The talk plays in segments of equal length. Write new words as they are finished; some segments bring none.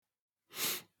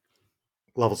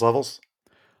Levels, levels.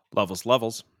 Levels,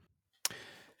 levels.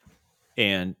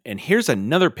 And here's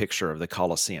another picture of the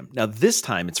Colosseum. Now, this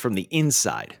time it's from the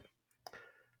inside.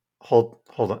 Hold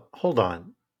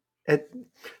on.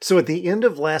 So at the end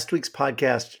of last week's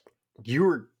podcast, you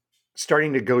were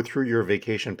starting to go through your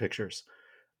vacation pictures.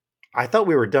 I thought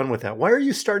we were done with that. Why are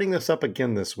you starting this up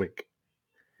again this week?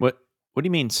 What do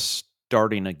you mean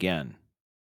starting again?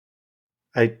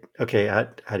 How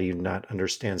do you not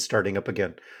understand starting up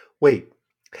again? Wait,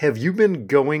 have you been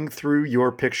going through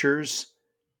your pictures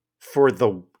for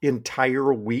the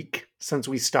entire week since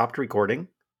we stopped recording?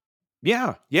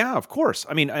 Yeah, of course.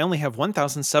 I mean, I only have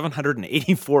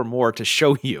 1,784 more to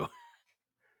show you.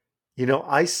 You know,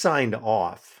 I signed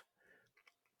off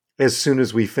as soon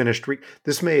as we finished.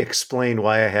 This may explain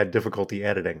why I had difficulty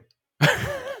editing.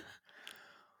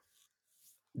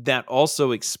 That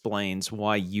also explains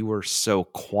why you were so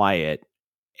quiet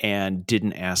and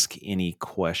didn't ask any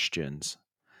questions.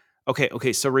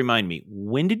 Okay, so remind me,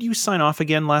 when did you sign off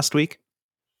again last week?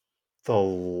 The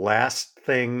last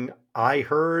thing I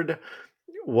heard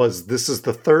was this is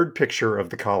the third picture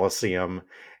of the Colosseum,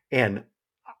 and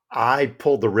I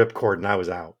pulled the ripcord and I was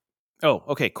out. Oh,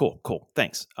 okay, cool.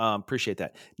 Thanks. Appreciate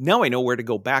that. Now I know where to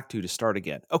go back to start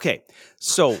again. Okay,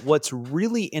 so what's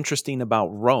really interesting about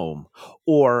Rome,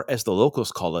 or as the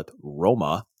locals call it,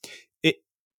 Roma.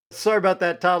 Sorry about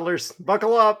that, toddlers.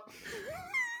 Buckle up.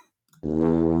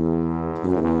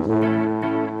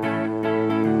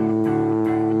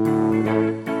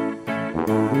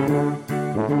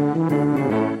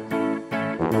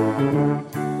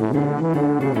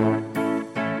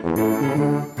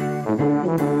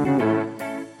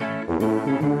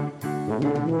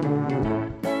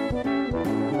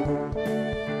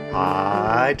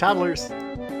 Hi, toddlers.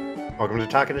 Welcome to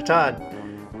Talking to Todd,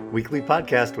 weekly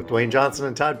podcast with Dewayne Johnson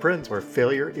and Todd Prinz, where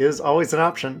failure is always an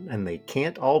option and they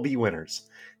can't all be winners.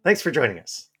 Thanks for joining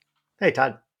us. Hey,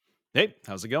 Todd. Hey,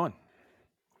 how's it going?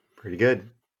 Pretty good.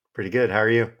 How are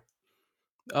you?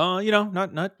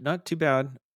 Not too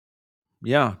bad.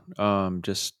 Yeah, I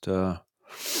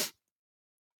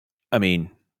mean,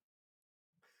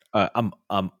 I'm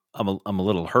a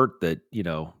little hurt that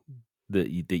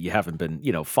that you haven't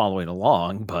been following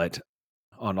along, but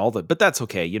on all but that's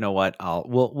okay. You know what?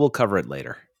 We'll cover it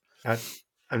later.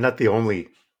 I'm not the only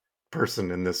person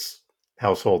in this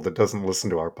household that doesn't listen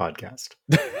to our podcast.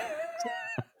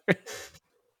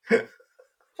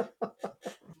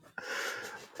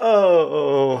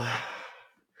 Oh,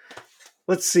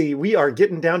 let's see. We are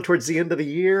getting down towards the end of the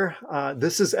year.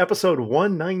 This is episode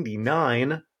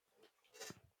 199.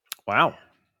 Wow.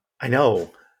 I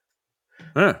know.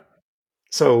 Huh.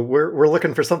 So we're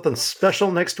looking for something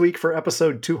special next week for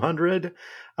episode 200,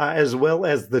 as well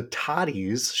as the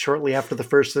Toddies shortly after the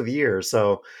first of the year.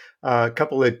 So a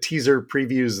couple of teaser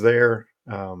previews there.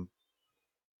 That'd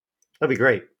be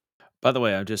great. By the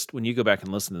way, when you go back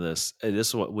and listen to this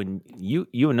is what when you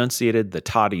enunciated the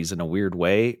Toddies in a weird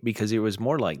way, because it was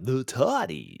more like the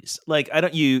Toddies. Like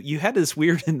you had this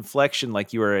weird inflection,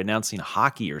 like you were announcing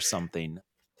hockey or something.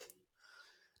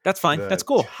 That's fine. That's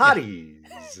cool. Toddies.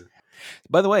 Yeah.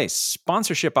 By the way,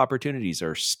 sponsorship opportunities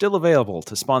are still available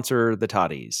to sponsor the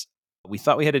Toddies. We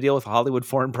thought we had to deal with the Hollywood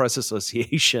Foreign Press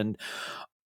Association.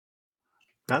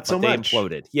 Not so much. They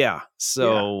imploded. Yeah.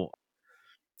 So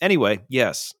anyway,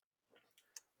 yes.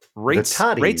 Rates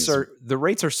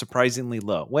are surprisingly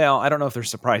low. Well, I don't know if they're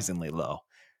surprisingly low.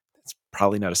 It's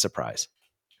probably not a surprise.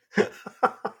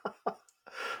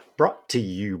 Brought to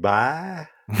you by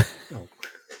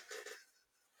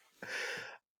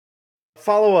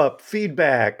follow-up,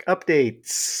 feedback,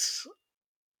 updates.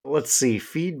 Let's see.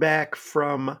 Feedback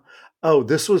from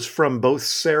this was from both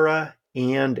Sarah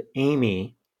and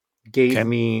Amy. Gave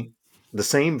me the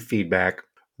same feedback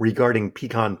regarding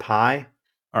pecan pie.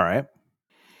 All right.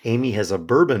 Amy has a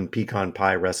bourbon pecan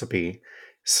pie recipe.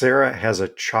 Sarah has a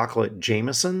chocolate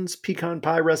Jameson's pecan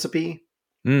pie recipe.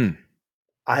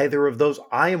 Either of those,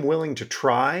 I am willing to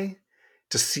try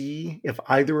to see if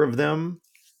either of them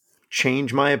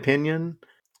change my opinion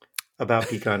about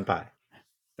pecan pie.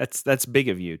 That's big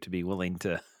of you to be willing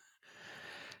to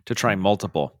try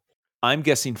multiple. I'm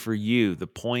guessing for you, the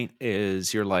point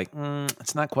is you're like,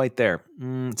 it's not quite there.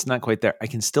 It's not quite there. I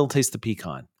can still taste the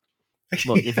pecan.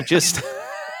 Look, if you just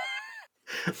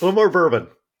a little more bourbon.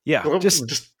 Yeah.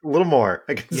 Just a little more.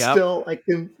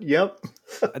 Yep.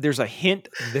 There's a hint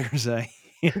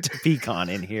of pecan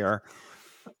in here.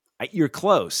 You're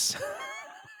close.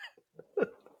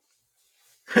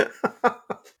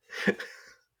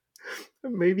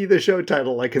 Maybe the show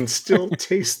title, I can still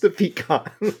taste the pecan.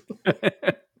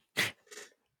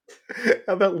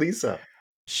 How about Lisa?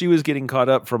 She was getting caught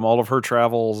up from all of her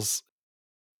travels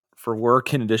for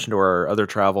work, in addition to our other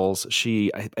travels.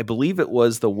 I believe it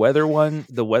was the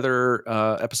weather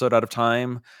episode Out of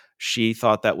Time. She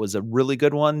thought that was a really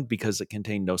good one because it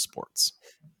contained no sports.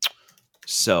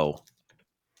 So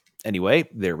anyway,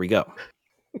 there we go.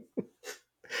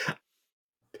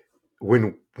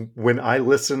 When I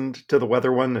listened to the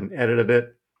weather one and edited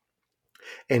it,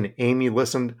 and Amy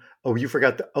listened, oh, you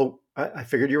forgot I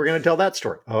figured you were going to tell that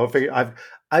story.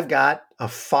 I've got a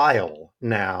file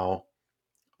now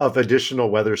of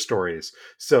additional weather stories.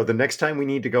 So the next time we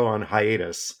need to go on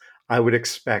hiatus, I would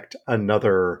expect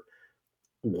another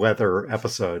weather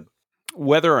episode.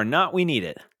 Whether or not we need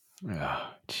it.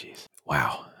 Oh, jeez.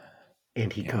 Wow.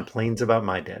 And he complains about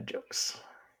my dad jokes.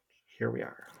 Here we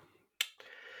are.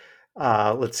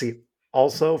 Let's see.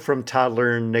 Also from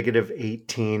toddler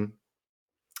 -18.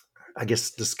 I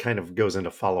guess this kind of goes into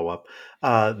follow-up.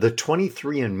 The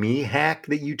 23andMe hack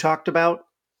that you talked about.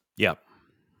 Yeah.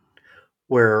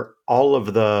 Where all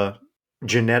of the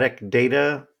genetic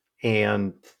data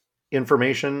and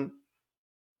information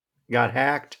got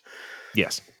hacked.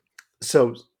 Yes.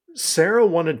 So Sarah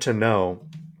wanted to know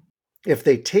if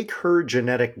they take her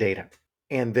genetic data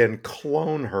and then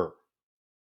clone her.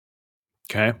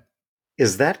 Okay.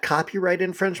 Is that copyright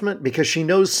infringement? Because she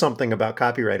knows something about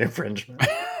copyright infringement.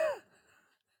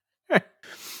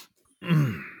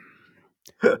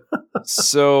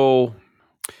 So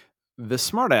the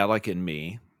smart aleck in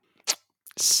me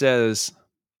says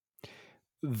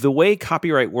the way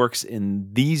copyright works in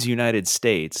these United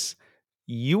States,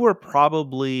 you are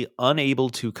probably unable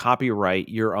to copyright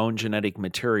your own genetic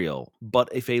material. But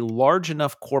if a large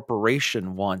enough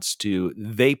corporation wants to,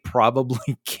 they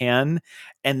probably can,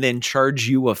 and then charge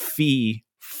you a fee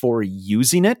for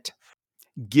using it.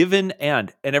 Given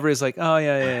and everybody's like, oh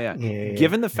yeah.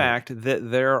 Given the fact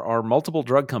that there are multiple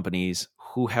drug companies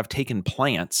who have taken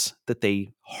plants that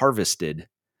they harvested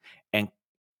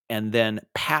and then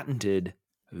patented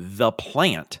the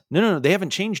plant. No, they haven't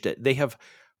changed it. They have.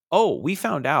 Oh, we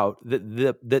found out that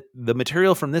the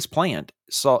material from this plant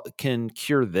can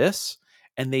cure this,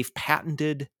 and they've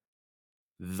patented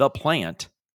the plant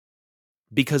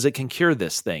because it can cure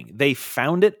this thing. They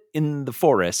found it in the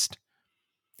forest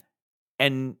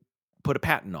and put a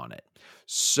patent on it.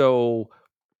 So,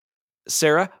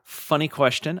 Sarah, funny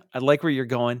question. I like where you're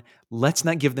going. Let's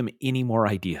not give them any more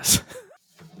ideas.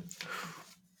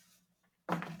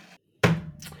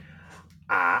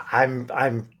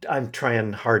 I'm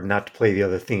trying hard not to play the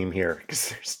other theme here because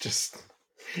there's just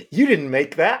you didn't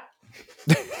make that.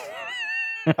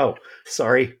 Oh,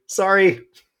 sorry.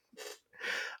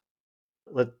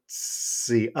 Let's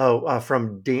see.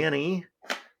 From Danny,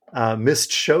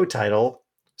 missed show title.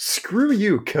 Screw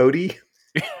you, Cody.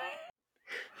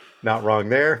 Not wrong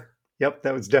there. Yep,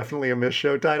 that was definitely a missed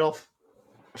show title.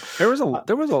 There was a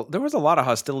lot of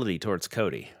hostility towards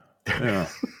Cody. Yeah.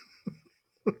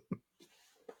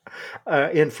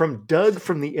 And from Doug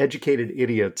from the Educated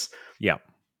Idiots. Yeah.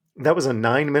 That was a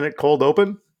 9-minute cold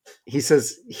open. He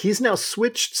says he's now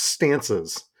switched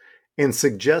stances and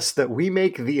suggests that we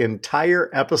make the entire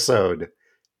episode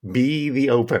be the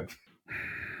open.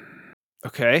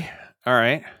 Okay. All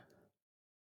right.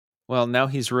 Well, now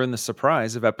he's ruined the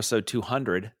surprise of episode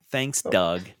 200. Thanks,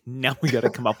 Doug. Now we got to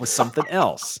come up with something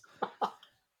else.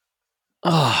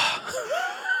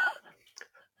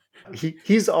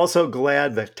 He's also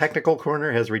glad the technical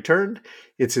corner has returned.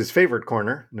 It's his favorite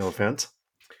corner. No offense.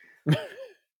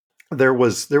 There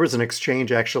was an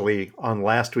exchange actually on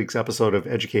last week's episode of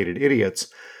Educated Idiots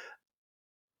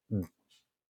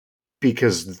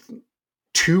because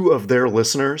two of their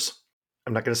listeners,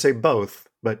 I'm not going to say both,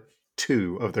 but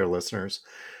two of their listeners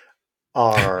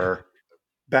are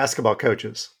basketball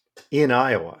coaches in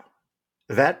Iowa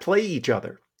that play each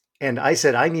other. And I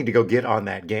said, I need to go get on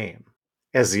that game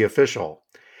as the official.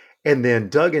 And then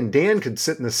Doug and Dan could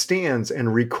sit in the stands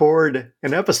and record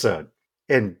an episode.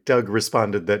 And Doug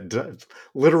responded that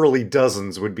literally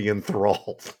dozens would be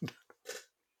enthralled,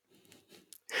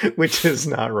 which is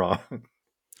not wrong.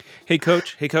 Hey,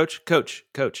 coach.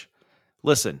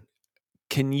 Listen,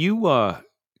 can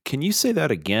you say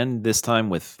that again this time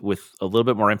with a little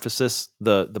bit more emphasis?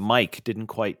 The mic didn't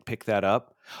quite pick that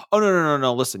up. Oh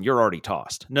no! Listen, you're already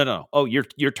tossed. No. Oh,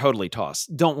 you're totally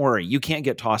tossed. Don't worry, you can't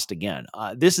get tossed again.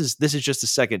 This is just a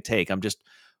second take. I'm just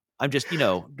want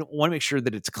to make sure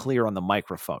that it's clear on the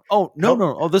microphone. Oh no!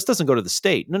 Oh, this doesn't go to the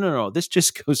state. No. This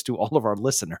just goes to all of our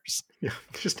listeners. Yeah,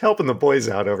 just helping the boys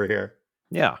out over here.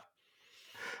 Yeah.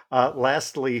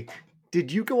 Lastly,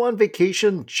 did you go on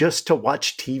vacation just to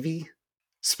watch TV?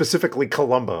 Specifically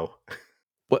Columbo.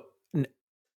 What?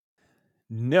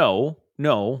 No.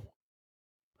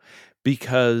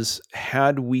 Because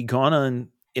had we gone on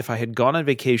if I had gone on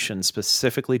vacation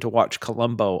specifically to watch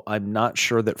Columbo, I'm not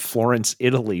sure that Florence,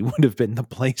 Italy would have been the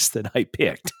place that I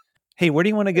picked. Hey, where do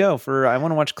you want to go I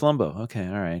want to watch Columbo. Okay,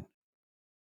 all right.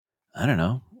 I don't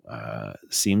know.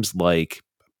 Seems like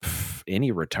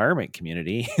any retirement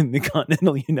community in the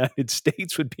continental United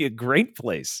States would be a great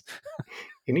place.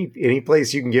 Any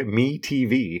place you can get me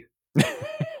TV.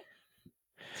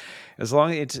 As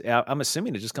long as I'm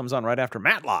assuming it just comes on right after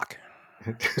Matlock.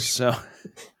 So,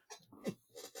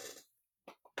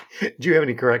 do you have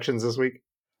any corrections this week?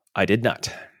 I did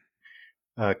not.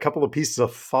 A couple of pieces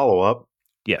of follow-up.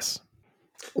 Yes.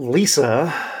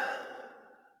 Lisa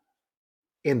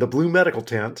in the blue medical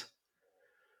tent.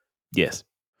 Yes.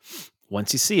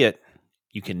 Once you see it,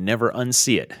 you can never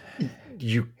unsee it.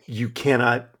 You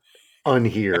cannot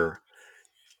unhear.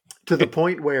 To the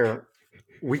point where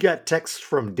we got texts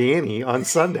from Danny on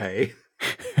Sunday.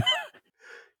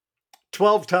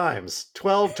 12 times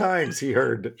he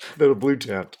heard the blue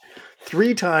tent.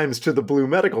 3 times to the blue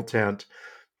medical tent.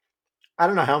 I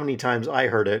don't know how many times I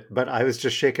heard it, but I was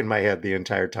just shaking my head the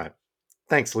entire time.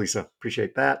 Thanks, Lisa.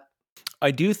 Appreciate that.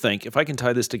 I do think if I can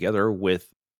tie this together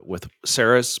with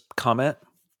Sarah's comment,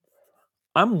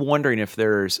 I'm wondering if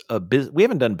there's we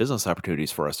haven't done business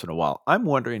opportunities for us in a while. I'm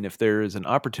wondering if there's an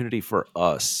opportunity for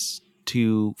us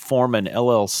to form an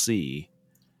LLC,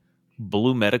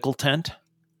 Blue Medical Tent.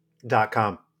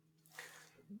 .com.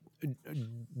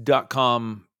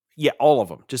 .com. Yeah, all of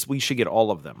them. We should get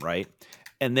all of them, right?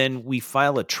 And then we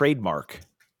file a trademark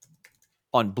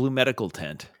on Blue Medical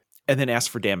Tent and then ask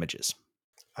for damages.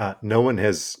 No one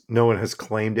has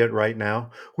claimed it right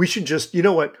now. We should just, you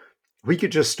know what? We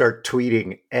could just start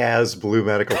tweeting as Blue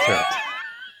Medical Tent.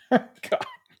 God.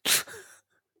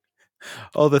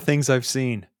 All the things I've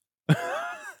seen.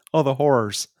 All the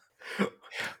horrors.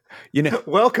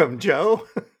 Welcome, Joe.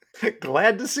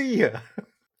 Glad to see you.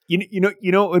 You know,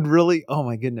 it would really, oh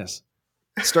my goodness.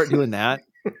 Start doing that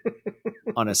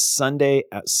on a Sunday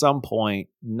at some point,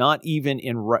 not even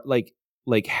in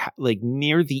like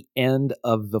near the end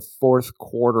of the fourth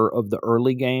quarter of the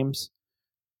early games.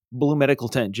 Blue Medical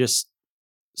Tent just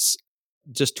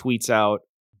tweets out,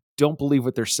 "Don't believe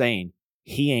what they're saying.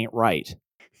 He ain't right."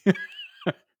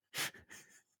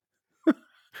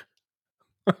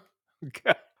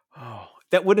 Okay. Oh,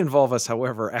 that would involve us,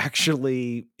 however,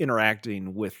 actually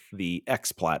interacting with the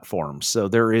X platform. So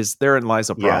therein lies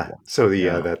a problem. Yeah. So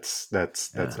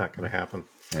that's not going to happen.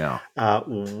 Yeah.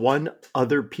 One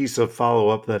other piece of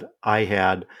follow-up that I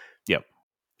had. Yep.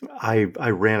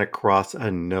 I ran across a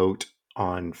note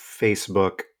on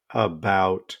Facebook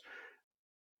about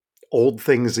old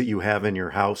things that you have in your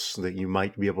house that you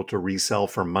might be able to resell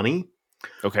for money.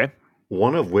 Okay.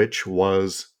 One of which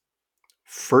was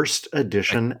first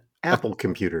edition Apple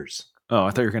computers. Oh,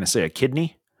 I thought you were going to say a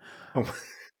kidney. Oh.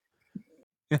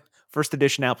 First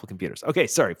edition Apple computers. Okay,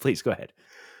 sorry. Please go ahead.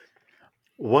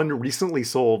 One recently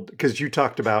sold, because you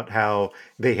talked about how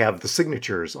they have the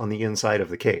signatures on the inside of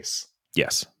the case.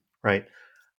 Yes. Right.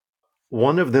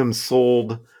 One of them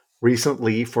sold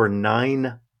recently for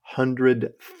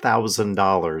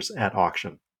 $900,000 at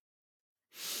auction.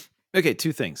 Okay,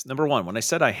 2 things. Number one, when I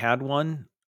said I had one,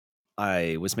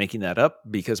 I was making that up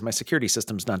because my security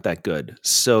system's not that good.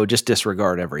 So just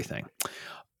disregard everything.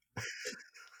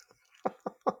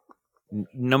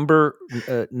 Number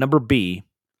B,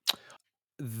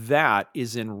 that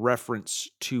is in reference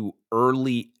to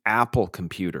early Apple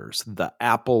computers. The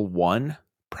Apple I,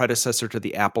 predecessor to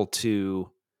the Apple II,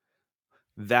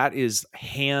 that is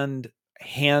handmade.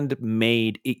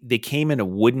 They came in a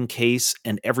wooden case,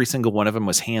 and every single one of them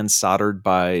was hand soldered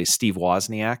by Steve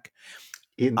Wozniak.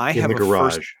 In the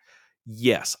garage.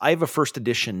 Yes, I have a first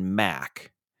edition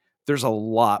Mac. There's a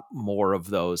lot more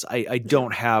of those. I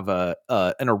don't have an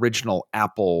original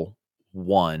Apple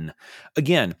I.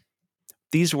 Again,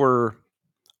 these were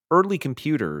early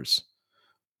computers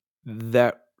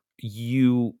that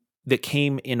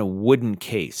came in a wooden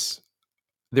case.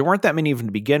 There weren't that many of them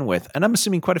to begin with, and I'm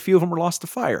assuming quite a few of them were lost to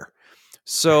fire.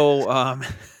 So,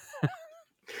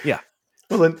 yeah.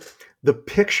 Well, then the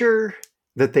picture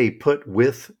that they put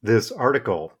with this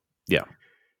article,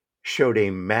 showed a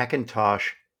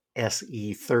Macintosh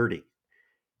SE30.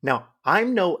 Now,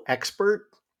 I'm no expert,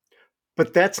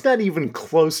 but that's not even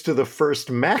close to the first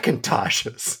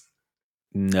Macintoshes.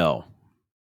 No.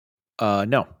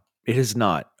 No, it is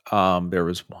not. There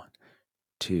was 1,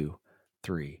 2,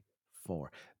 3,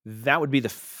 4. That would be the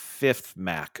 5th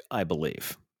Mac, I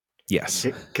believe. Yes.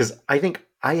 Because I think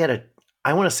I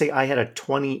want to say I had a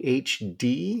 20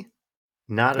 HD,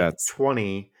 not a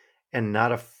 20, and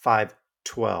not a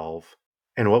 512.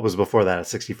 And what was before that, a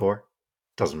 64?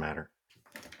 Doesn't matter.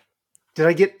 Did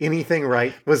I get anything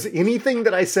right? Was anything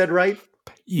that I said right?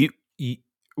 You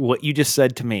what you just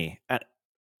said to me,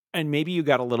 and maybe you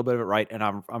got a little bit of it right, and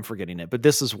I'm forgetting it, but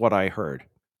this is what I heard.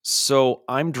 So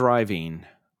I'm driving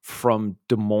from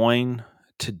Des Moines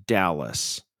to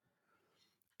Dallas,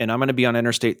 and I'm going to be on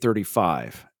Interstate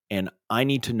 35, and I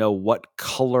need to know what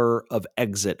color of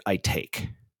exit I take.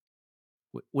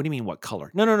 What do you mean, what color?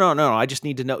 No. I just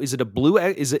need to know, is it a blue?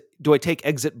 Do I take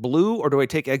exit blue or do I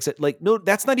take exit? Like, no,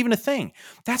 that's not even a thing.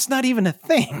 That's not even a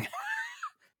thing.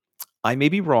 I may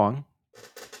be wrong.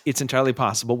 It's entirely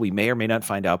possible. We may or may not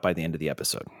find out by the end of the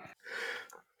episode.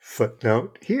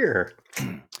 Footnote here.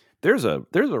 There's a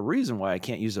reason why I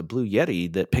can't use a Blue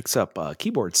Yeti that picks up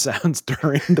keyboard sounds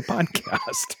during the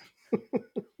podcast.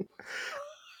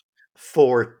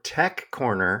 For Tech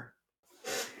Corner,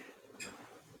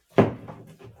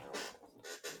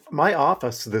 my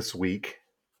office this week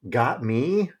got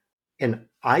me an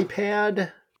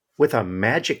iPad with a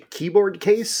magic keyboard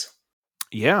case.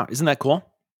 Yeah, isn't that cool?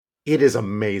 It is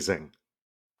amazing.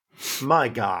 My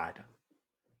God.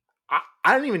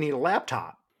 I don't even need a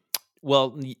laptop.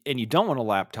 Well, and you don't want a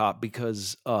laptop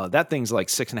because that thing's like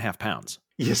 6.5 pounds.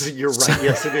 Yes, you're right.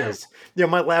 Yes, it is. Yeah,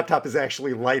 my laptop is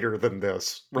actually lighter than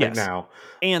this now.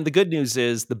 And the good news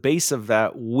is the base of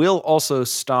that will also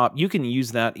stop. You can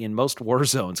use that in most war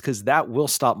zones because that will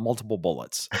stop multiple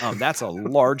bullets. That's a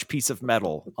large piece of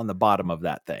metal on the bottom of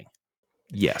that thing.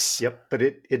 Yes. Yep, but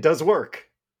it does work.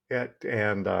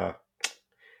 And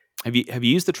have you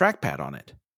used the trackpad on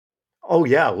it? Oh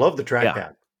yeah, I love the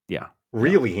trackpad. Yeah.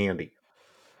 Really handy.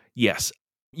 Yes.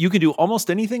 You can do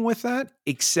almost anything with that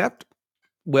except,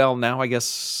 well, now I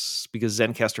guess because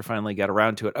Zencastr finally got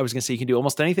around to it, I was going to say you can do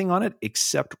almost anything on it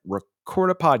except record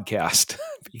a podcast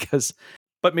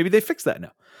but maybe they fixed that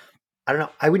now. I don't know.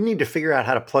 I would need to figure out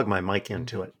how to plug my mic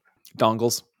into it.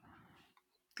 Dongles.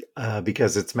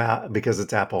 Because it's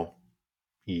Apple.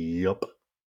 Yep.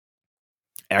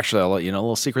 Actually, I'll let you know a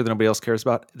little secret that nobody else cares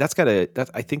about.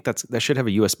 I think that should have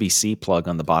a USB-C plug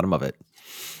on the bottom of it.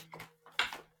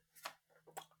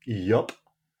 Yep.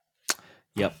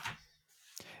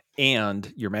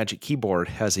 And your Magic Keyboard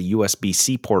has a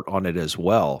USB-C port on it as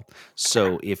well.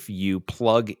 So if you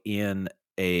plug in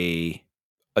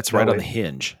it's right on the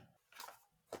hinge.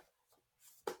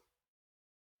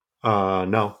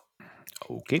 No.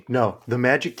 Okay. No, the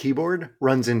Magic Keyboard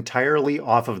runs entirely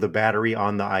off of the battery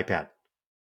on the iPad.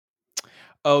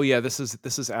 Oh yeah, this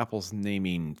is Apple's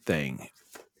naming thing.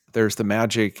 There's the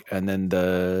Magic and then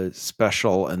the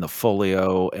Special and the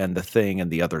Folio and the thing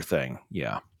and the other thing.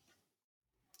 Yeah.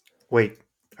 Wait,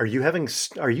 are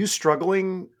you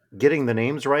struggling getting the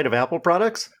names right of Apple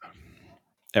products?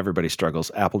 Everybody struggles.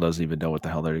 Apple doesn't even know what the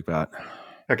hell they've got.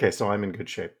 Okay, so I'm in good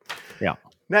shape. Yeah.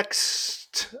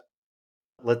 Next,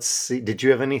 let's see. Did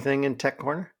you have anything in Tech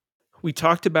Corner? I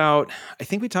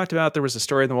think we talked about there was a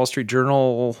story in the Wall Street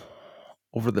Journal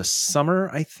over the summer,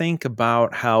 I think,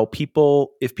 about how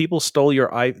if people stole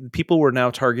people were now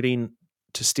targeting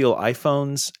to steal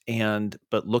iPhones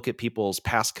but look at people's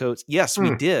passcodes. Yes,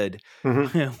 we did.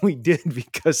 Mm-hmm. We did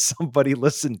because somebody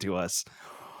listened to us.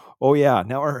 Oh yeah,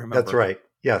 now I remember. That's right.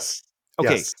 Yes.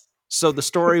 Okay. Yes. So the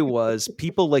story was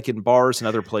people like in bars and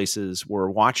other places were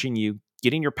watching you,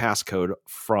 getting your passcode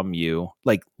from you,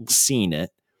 like seeing it,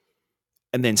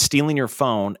 and then stealing your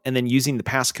phone, and then using the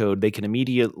passcode, they can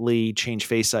immediately change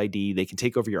Face ID. They can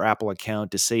take over your Apple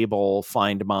account, disable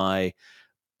Find My,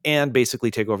 and basically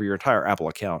take over your entire Apple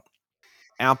account.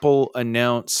 Apple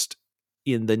announced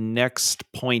in the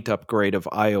next point upgrade of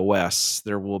iOS,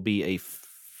 there will be a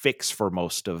fix for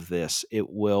most of this. It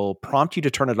will prompt you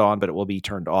to turn it on, but it will be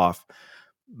turned off.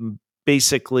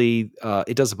 Basically,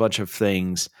 it does a bunch of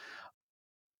things.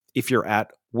 If you're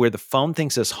at where the phone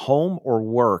thinks is home or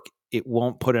work, it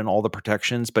won't put in all the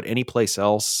protections, but any place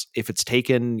else, if it's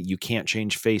taken, you can't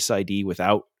change Face ID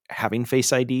without having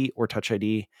Face ID or Touch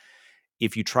ID.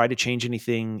 If you try to change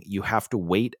anything, you have to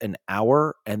wait an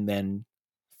hour and then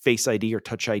Face ID or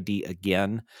Touch ID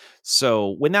again.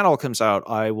 So when that all comes out,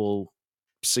 I will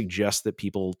suggest that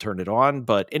people turn it on.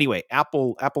 But anyway,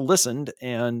 Apple listened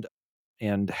and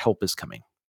help is coming.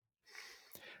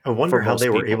 I wonder how they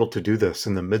were able to do this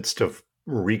in the midst of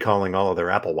recalling all of their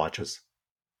Apple Watches.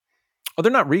 Oh,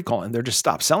 they're not recalling. They're just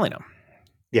stopped selling them.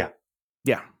 Yeah.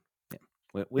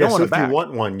 We don't want so if you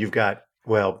want one, you've got,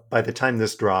 by the time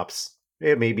this drops,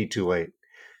 it may be too late,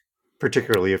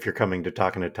 particularly if you're coming to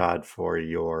Talking to Todd for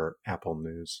your Apple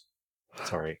news.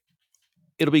 Sorry.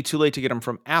 It'll be too late to get them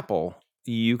from Apple.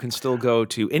 You can still go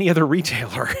to any other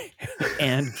retailer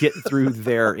and get through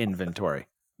their inventory.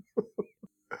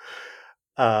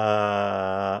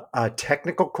 A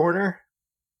technical corner.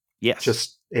 Yes.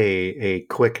 Just a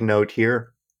quick note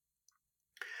here.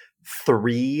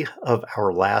 3 of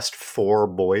our last 4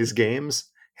 boys games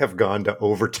have gone to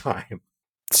overtime.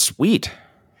 Sweet.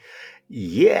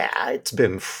 Yeah, it's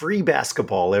been free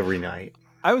basketball every night.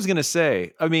 I was going to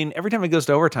say, I mean, every time it goes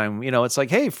to overtime, it's like,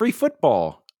 hey, free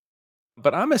football.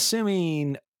 But I'm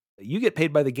assuming you get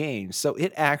paid by the game. So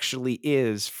it actually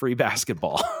is free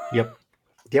basketball. Yep.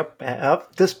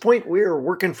 At this point, we're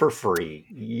working for free.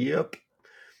 Yep.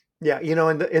 Yeah,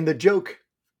 and the joke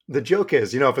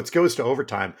is, if it goes to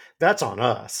overtime, that's on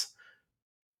us.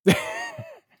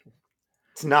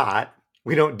 It's not.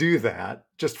 We don't do that,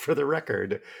 just for the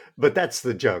record. But that's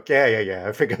the joke. Yeah.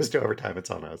 If it goes to overtime,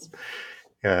 it's on us.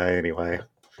 Anyway.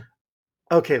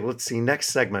 Okay, let's see. Next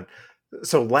segment.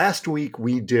 So last week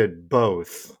we did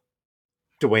both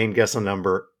Dewayne Guess a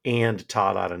Number and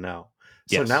Todd Oughta Know.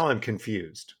 So Yes. now I'm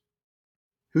confused.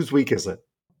 Whose week is it?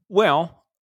 Well,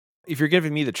 if you're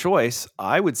giving me the choice,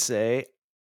 I would say,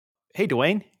 hey,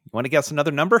 Dewayne, you want to guess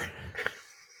another number?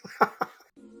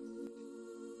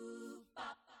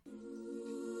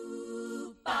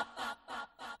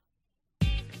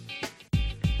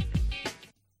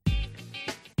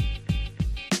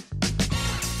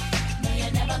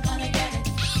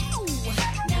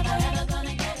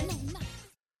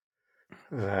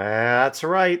 That's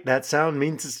right. That sound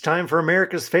means it's time for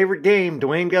America's favorite game,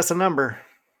 Dewayne Guess a Number.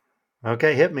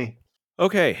 Okay, hit me.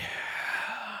 Okay.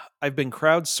 I've been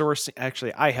crowdsourcing.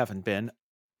 Actually, I haven't been.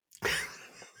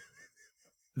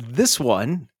 This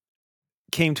one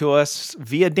came to us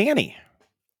via Danny.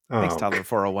 Thanks, Toddler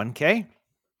 401k.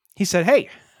 He said, hey,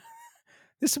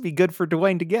 this would be good for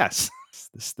Dewayne to guess.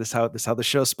 This how the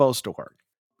show's supposed to work.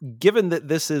 Given that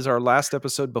this is our last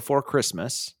episode before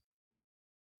Christmas,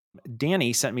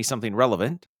 Danny sent me something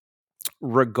relevant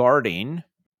regarding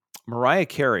Mariah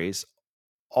Carey's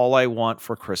All I Want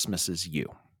for Christmas Is You.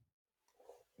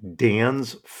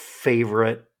 Dan's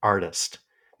favorite artist.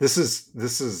 This is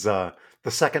the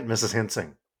second Mrs.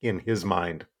 Hensing in his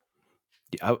mind.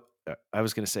 I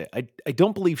was going to say, I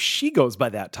don't believe she goes by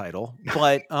that title,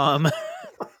 but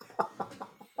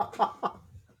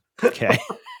okay.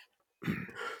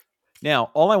 Now,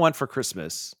 All I Want for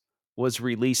Christmas was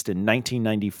released in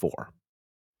 1994.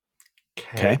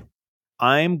 Okay.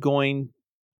 I'm going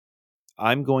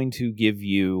to give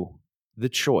you the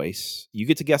choice. You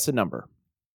get to guess a number.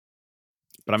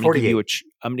 But I'm going to give you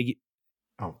I'm going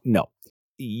to No.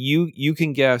 You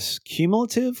can guess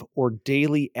cumulative or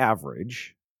daily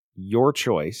average, your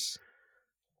choice.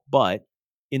 But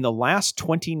in the last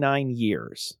 29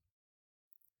 years,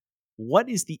 what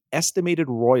is the estimated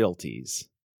royalties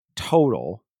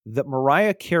total that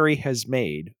Mariah Carey has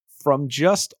made from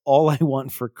just All I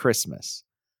Want for Christmas?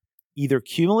 Either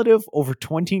cumulative over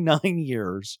 29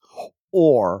 years,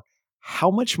 or how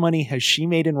much money has she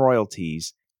made in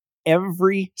royalties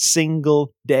every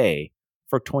single day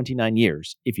for 29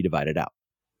 years if you divide it out?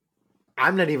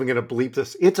 I'm not even going to bleep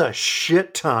this. It's a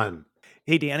shit ton.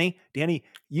 Hey, Danny,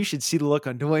 you should see the look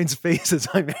on Dwayne's face as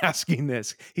I'm asking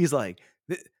this. He's like,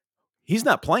 he's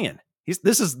not playing.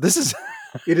 This is.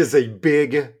 It is a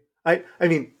big. I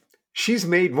mean, she's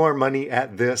made more money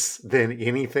at this than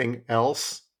anything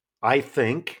else, I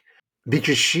think,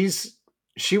 because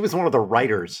she was one of the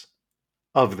writers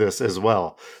of this as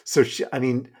well. So she's.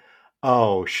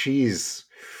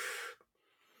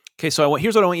 Okay, so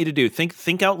here's what I want you to do.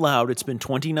 Think out loud. It's been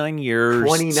 29 years.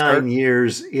 29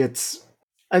 years. It's.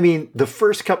 I mean, the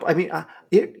first couple. I mean,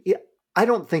 I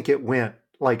don't think it went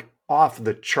like off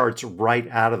the charts right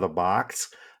out of the box,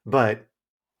 but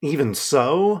even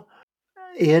so,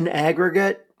 in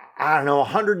aggregate, I don't know,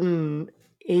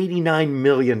 $189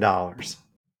 million.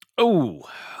 Ooh,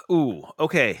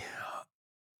 okay.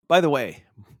 By the way,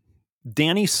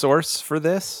 Danny's source for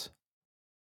this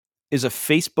is a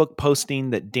Facebook posting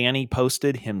that Danny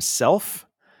posted himself.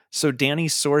 So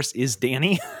Danny's source is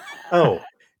Danny. Oh.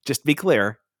 Just to be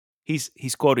clear, he's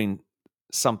quoting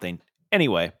something.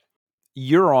 Anyway,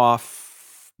 you're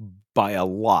off by a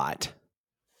lot.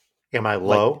 Am I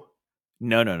low?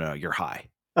 No, you're high.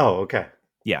 Oh, okay.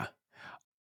 Yeah.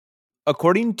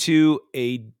 According to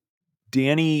a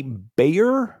Danny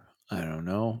Bayer, I don't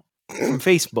know, from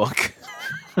Facebook.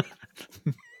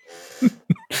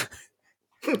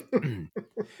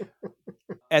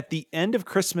 At the end of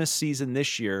Christmas season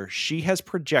this year, she has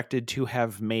projected to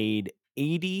have made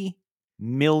 $80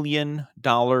 million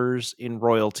in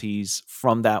royalties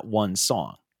from that one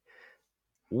song.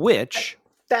 Which...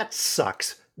 That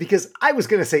sucks. Because I was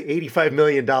going to say $85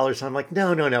 million. I'm like,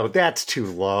 no, that's too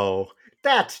low.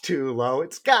 That's too low.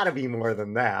 It's got to be more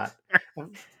than that.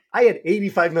 I had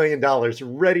 $85 million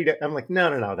ready to... I'm like,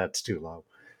 no, that's too low.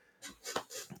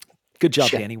 Good job,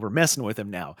 Shit. Danny. We're messing with him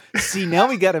now. See, now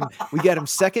we got him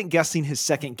second guessing his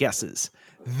second guesses.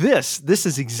 This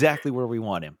is exactly where we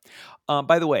want him.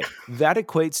 By the way, that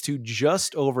equates to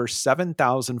just over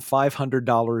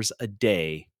 $7,500 a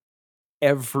day,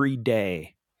 every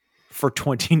day for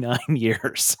 29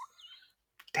 years.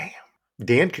 Damn.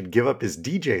 Dan could give up his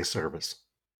DJ service.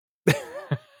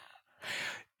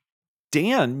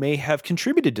 Dan may have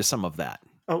contributed to some of that.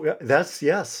 Oh,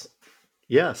 yes.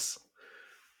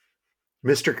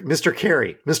 Mr.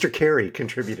 Carey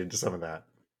contributed to some of that.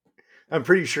 I'm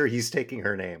pretty sure he's taking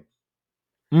her name.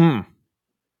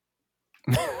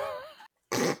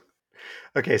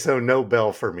 Okay, so no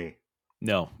bell for me.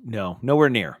 No, nowhere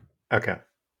near. Okay,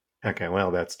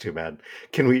 well, that's too bad.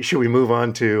 Should we move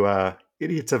on to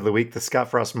Idiots of the Week, the Scott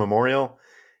Frost Memorial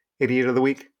Idiot of the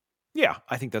Week? Yeah,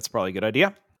 I think that's probably a good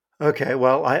idea. Okay,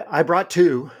 well, I brought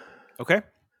two. Okay.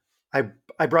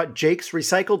 I brought Jake's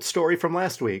recycled story from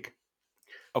last week.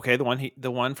 Okay,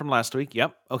 the one from last week.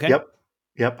 Yep. Okay.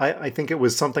 Yep. I think it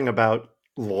was something about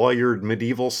lawyered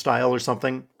medieval style or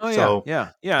something. Oh yeah. So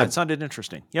yeah. It sounded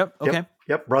interesting. Yep. Okay.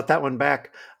 Yep. Brought that one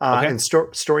back. Okay. And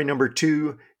story number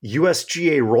 2,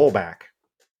 USGA rollback.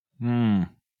 Yeah.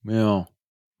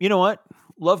 You know what?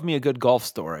 Love me a good golf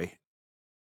story.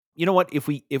 You know what?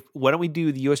 Why don't we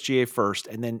do the USGA first,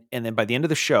 and then by the end of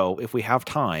the show, if we have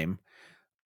time,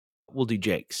 we'll do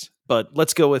Jake's. But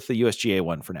let's go with the USGA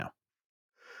one for now.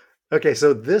 Okay,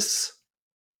 so this,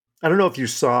 I don't know if you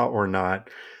saw or not,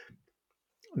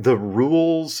 the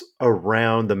rules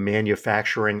around the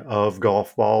manufacturing of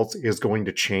golf balls is going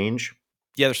to change.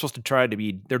 Yeah, they're supposed to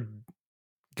they're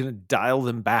going to dial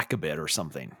them back a bit or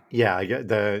something. Yeah,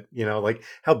 like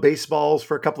how baseballs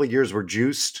for a couple of years were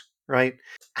juiced, right?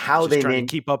 How just trying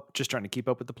to keep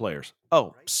up with the players.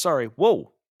 Oh, sorry.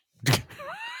 Whoa.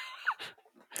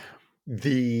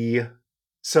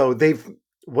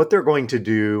 What they're going to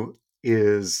do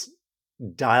is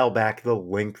dial back the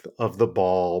length of the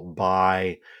ball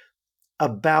by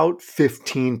about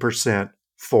 15%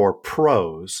 for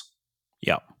pros.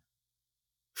 Yeah.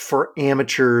 For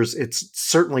amateurs, it's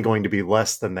certainly going to be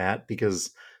less than that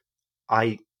because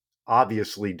I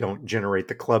obviously don't generate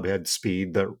the club head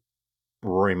speed that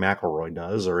Rory McIlroy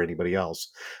does or anybody else.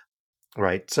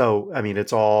 Right. So, I mean,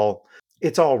 it's all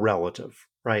relative,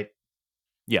 right?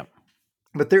 Yeah.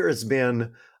 But there has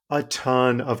been a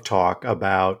ton of talk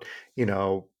about,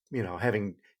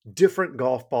 having different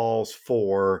golf balls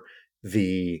for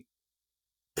the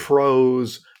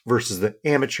pros versus the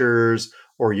amateurs,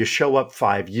 or you show up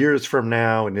 5 years from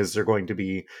now and is there going to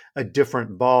be a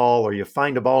different ball, or you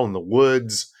find a ball in the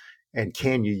woods and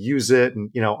can you use it, and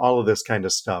all of this kind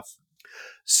of stuff.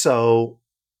 So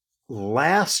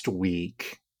last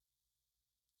week,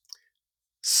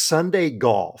 Sunday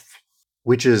Golf,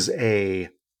 which is a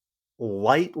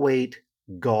lightweight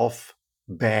golf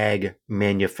bag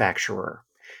manufacturer,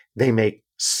 they make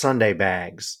Sunday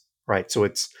bags, right? So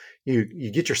it's you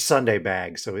get your Sunday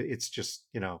bag, so it's just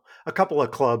a couple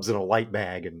of clubs and a light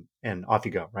bag, and off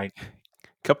you go, right?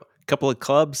 Couple of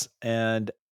clubs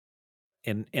and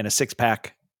a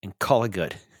 6-pack, and call it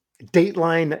good.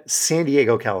 Dateline, San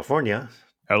Diego, California.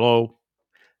 Hello.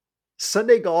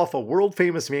 Sunday Golf, a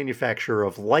world-famous manufacturer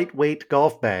of lightweight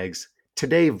golf bags,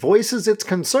 today voices its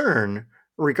concern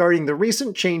regarding the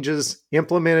recent changes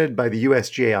implemented by the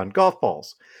USGA on golf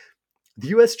balls.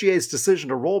 The USGA's decision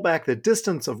to roll back the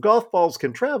distance of golf balls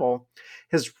can travel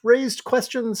has raised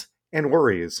questions and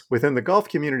worries within the golf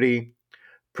community,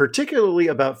 particularly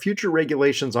about future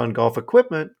regulations on golf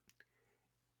equipment,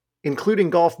 including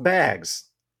golf bags.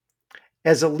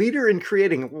 As a leader in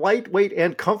creating lightweight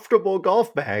and comfortable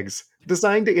golf bags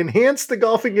designed to enhance the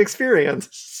golfing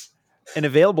experience, and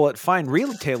available at fine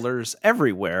retailers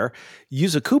everywhere,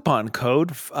 use a coupon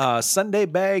code. Sunday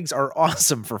bags are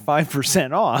awesome for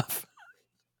 5% off.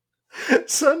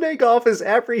 Sunday Golf is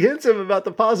apprehensive about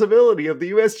the possibility of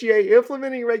the USGA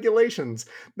implementing regulations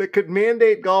that could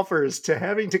mandate golfers to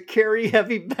having to carry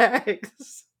heavy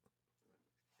bags.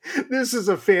 This is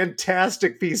a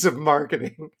fantastic piece of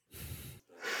marketing.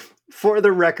 For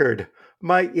the record,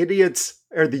 my idiots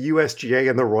are the USGA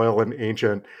and the Royal and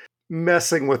Ancient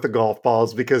messing with the golf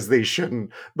balls because they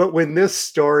shouldn't. But when this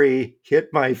story hit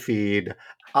my feed,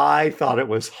 I thought it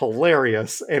was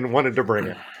hilarious and wanted to bring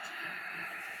it.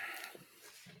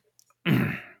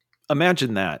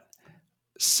 Imagine that.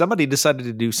 Somebody decided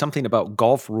to do something about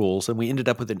golf rules and we ended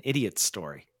up with an idiot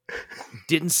story.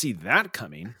 Didn't see that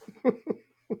coming.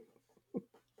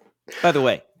 By the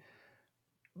way,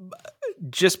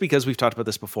 just because we've talked about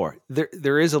this before,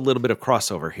 there is a little bit of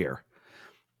crossover here.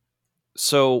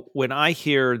 So when I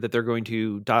hear that they're going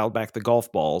to dial back the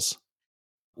golf balls,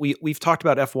 We've talked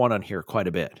about F1 on here quite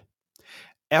a bit.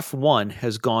 F1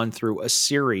 has gone through a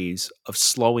series of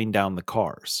slowing down the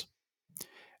cars.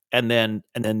 And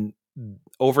then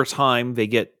over time, they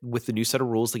get, with the new set of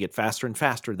rules, they get faster and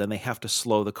faster. Then they have to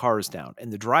slow the cars down.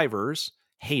 And the drivers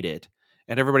hate it.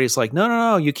 And everybody's like,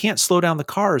 no, you can't slow down the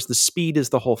cars. The speed is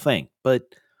the whole thing.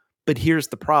 But here's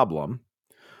the problem,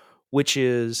 which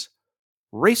is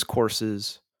race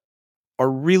courses are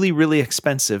really, really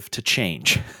expensive to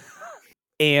change.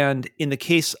 And in the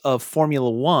case of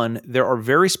Formula One, there are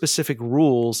very specific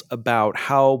rules about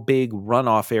how big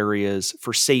runoff areas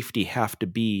for safety have to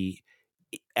be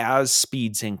as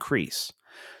speeds increase.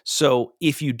 So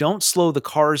if you don't slow the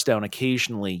cars down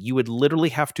occasionally, you would literally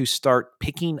have to start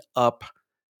picking up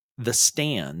the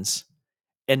stands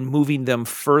and moving them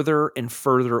further and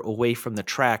further away from the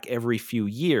track every few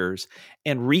years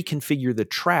and reconfigure the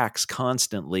tracks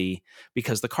constantly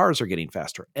because the cars are getting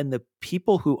faster. And the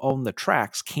people who own the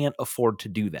tracks can't afford to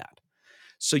do that.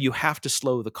 So you have to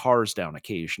slow the cars down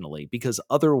occasionally because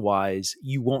otherwise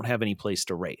you won't have any place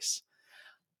to race.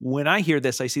 When I hear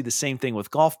this, I see the same thing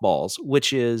with golf balls,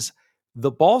 which is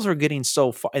the balls are getting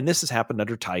so far, and this has happened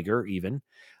under Tiger even,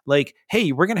 like,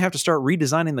 hey, we're going to have to start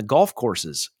redesigning the golf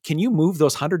courses. Can you move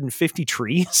those 150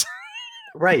 trees?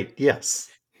 Right, yes.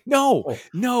 No,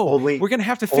 we're going to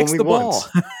have to fix the ball.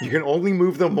 You can only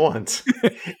move them once,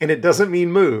 and it doesn't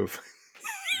mean move.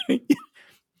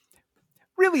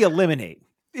 Really eliminate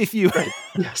if you... Right,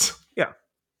 yes. Yeah.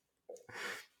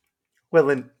 Well,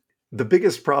 and the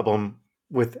biggest problem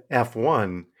with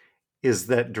F1 is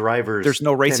that drivers... There's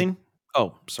no racing?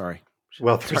 Oh, sorry.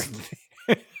 Well,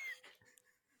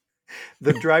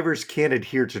 the drivers can't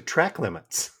adhere to track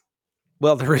limits.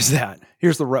 Well, there is that.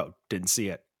 Here's the road. Didn't see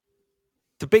it.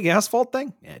 The big asphalt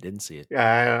thing? Yeah, I didn't see it.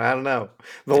 I don't know.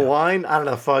 The line, I don't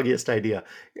know, foggiest idea.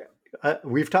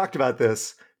 We've talked about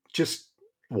this. Just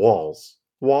walls.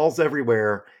 Walls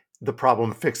everywhere. The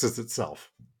problem fixes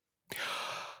itself.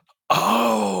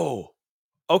 Oh,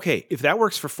 okay. If that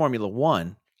works for Formula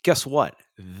One, guess what?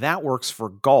 That works for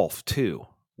golf too,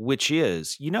 which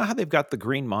is, you know how they've got the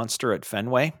green monster at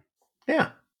Fenway? Yeah.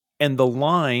 And the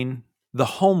line, the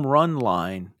home run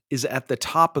line, is at the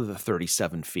top of the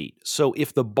 37 feet. So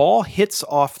if the ball hits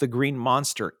off the green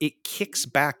monster, it kicks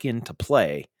back into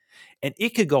play, and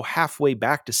it could go halfway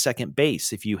back to second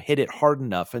base if you hit it hard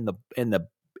enough and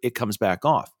it comes back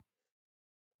off.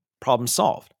 Problem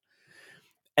solved.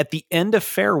 At the end of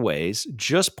fairways,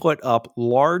 just put up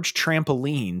large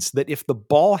trampolines that if the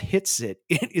ball hits it,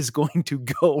 it is going to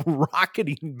go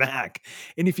rocketing back.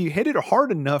 And if you hit it hard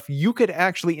enough, you could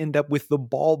actually end up with the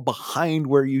ball behind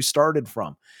where you started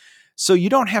from. So you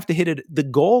don't have to hit it. The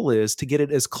goal is to get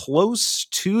it as close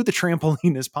to the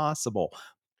trampoline as possible,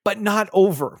 but not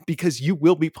over, because you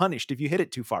will be punished if you hit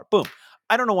it too far. Boom.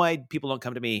 I don't know why people don't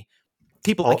come to me.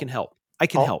 People, I can help. I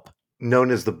can help.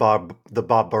 Known as the Bob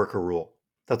Barker rule.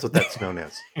 That's what that's known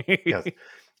as. Yes.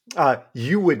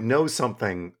 You would know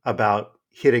something about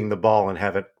hitting the ball and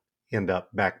have it end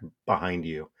up back behind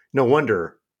you. No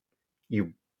wonder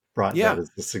you brought that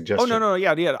as the suggestion. Oh, no.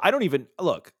 Yeah. I don't even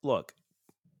look.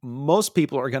 Most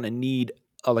people are going to need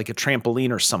like a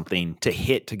trampoline or something to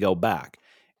hit to go back.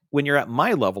 When you're at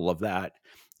my level of that,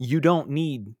 you don't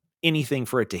need anything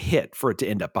for it to hit, for it to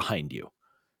end up behind you.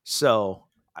 So,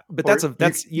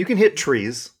 but you can hit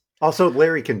trees. Also,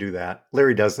 Larry can do that.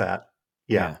 Larry does that.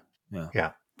 Yeah.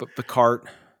 But the cart.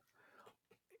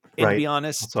 And right. to be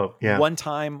honest, also, one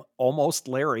time, almost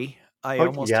Larry.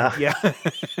 Also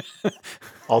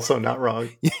not wrong.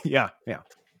 Yeah.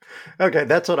 Okay,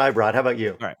 that's what I brought. How about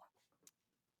you? All right.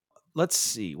 Let's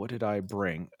see. What did I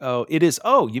bring? Oh, it is.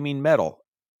 Oh, you mean metal.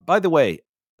 By the way,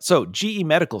 so GE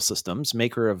Medical Systems,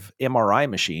 maker of MRI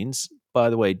machines. By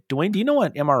the way, Dewayne, do you know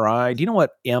what MRI? Do you know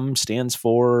what M stands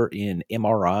for in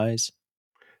MRIs?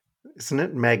 Isn't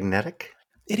it magnetic?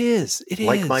 It is. It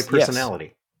like is. My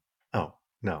personality. Yes. Oh,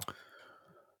 no.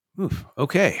 Oof,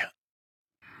 okay.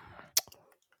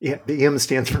 Yeah, the M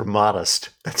stands for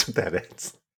modest. That's what that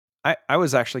is. I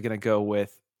was actually going to go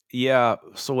with,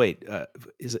 so wait,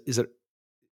 is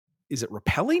it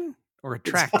repelling or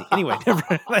attracting? Anyway,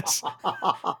 that's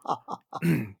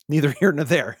neither here nor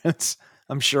there.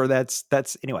 I'm sure that's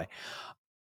anyway.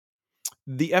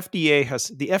 The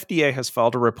FDA has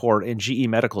filed a report, and GE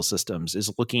Medical Systems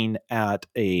is looking at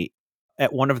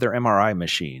one of their MRI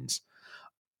machines,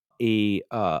 a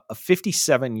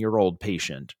 57-year-old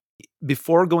patient.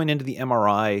 Before going into the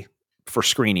MRI for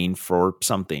screening for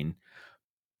something,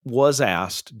 was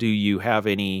asked, do you have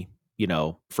any,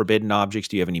 forbidden objects?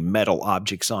 Do you have any metal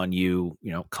objects on you?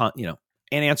 And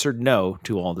answered no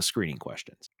to all the screening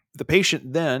questions. The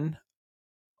patient then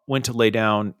went to lay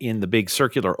down in the big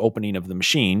circular opening of the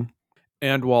machine.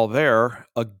 And while there,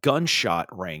 a gunshot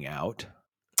rang out,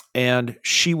 and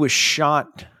she was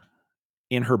shot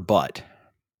in her butt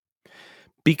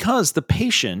because the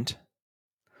patient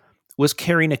was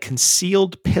carrying a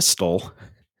concealed pistol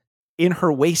in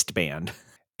her waistband.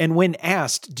 And when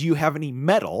asked, "Do you have any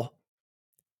metal?"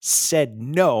 said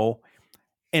no,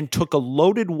 and took a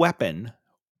loaded weapon,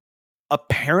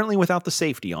 apparently without the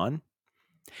safety on,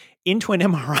 into an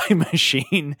MRI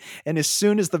machine. And as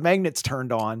soon as the magnets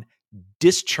turned on,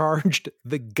 discharged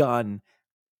the gun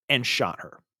and shot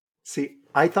her. See,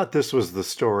 I thought this was the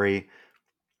story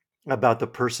about the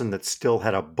person that still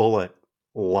had a bullet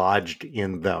lodged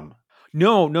in them.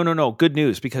 No. Good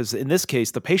news, because in this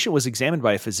case, the patient was examined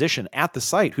by a physician at the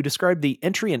site who described the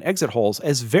entry and exit holes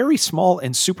as very small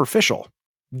and superficial.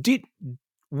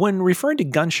 When referring to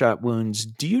gunshot wounds,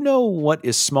 do you know what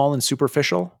is small and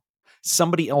superficial?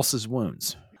 Somebody else's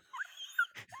wounds.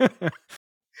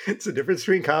 It's the difference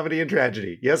between comedy and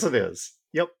tragedy. Yes, it is.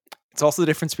 Yep. It's also the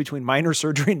difference between minor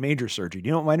surgery and major surgery. Do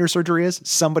you know what minor surgery is?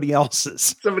 Somebody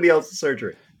else's. Somebody else's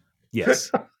surgery.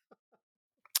 Yes.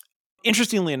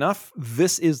 Interestingly enough,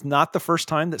 this is not the first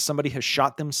time that somebody has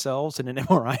shot themselves in an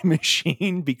MRI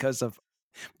machine because of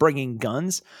bringing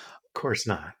guns. Of course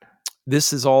not.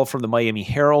 This is all from the Miami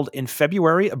Herald. In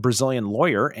February, a Brazilian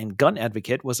lawyer and gun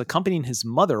advocate was accompanying his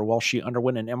mother while she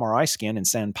underwent an MRI scan in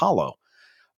Sao Paulo.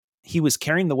 He was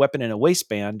carrying the weapon in a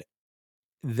waistband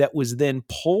that was then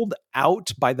pulled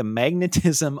out by the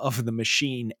magnetism of the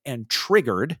machine and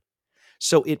triggered.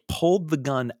 So it pulled the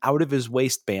gun out of his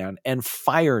waistband and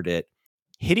fired it,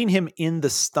 hitting him in the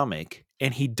stomach,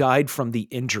 and he died from the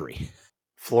injury.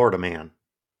 Florida man.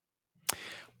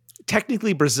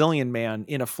 Technically Brazilian man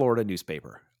in a Florida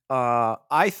newspaper.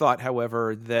 I thought,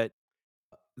 however, that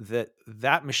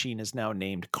machine is now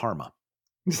named Karma.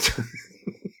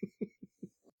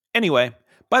 Anyway,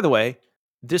 by the way,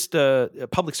 just a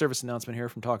public service announcement here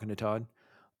from Talking to Todd.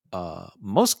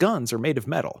 Most guns are made of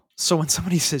metal. So when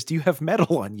somebody says, "Do you have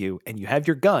metal on you?" and you have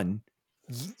your gun,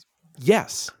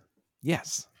 yes.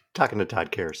 Talking to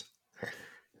Todd cares.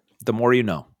 The more you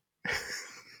know.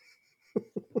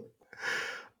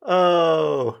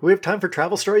 Oh, we have time for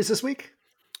travel stories this week?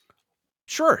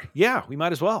 Sure. Yeah, we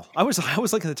might as well. I was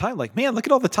looking at the time like, man, look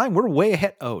at all the time. We're way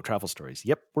ahead. Oh, travel stories.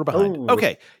 Yep, we're behind. Oh.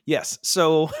 Okay. Yes.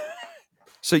 So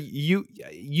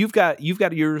you've got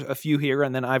a few here,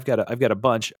 and then I've got a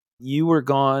bunch. You were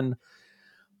gone.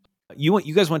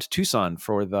 You guys went to Tucson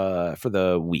for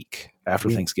the week after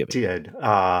Thanksgiving. Did.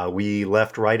 We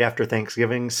left right after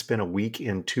Thanksgiving, spent a week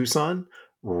in Tucson,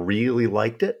 really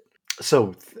liked it.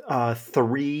 So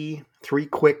three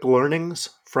quick learnings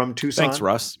from Tucson. Thanks,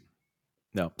 Russ.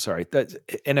 No, sorry. That's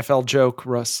NFL joke,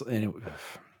 Russ.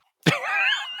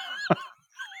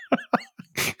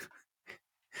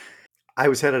 I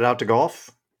was headed out to golf.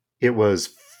 It was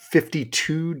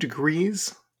 52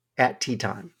 degrees at tea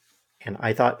time. And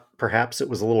I thought perhaps it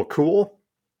was a little cool.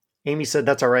 Amy said,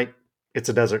 "That's all right. It's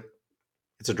a desert.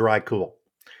 It's a dry cool."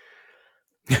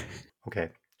 Okay,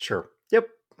 sure. Yep.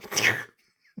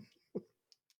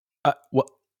 Well,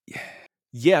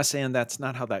 yes, and that's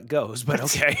not how that goes, but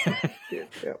okay.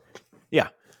 Yeah.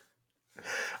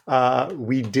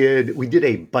 We did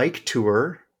a bike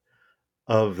tour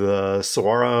of the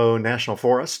Saguaro National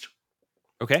Forest.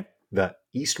 Okay. The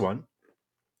east one.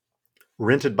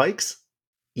 Rented bikes,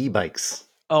 e-bikes.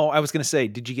 Oh, I was going to say,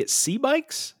 did you get C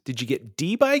bikes? Did you get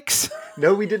D bikes?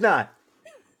 No, we did not.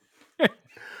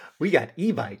 We got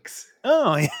e-bikes.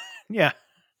 Oh, yeah.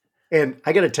 And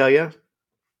I got to tell you,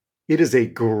 it is a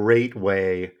great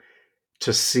way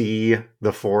to see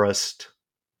the forest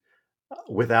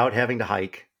without having to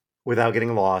hike, without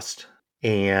getting lost.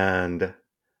 And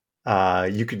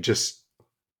you could just...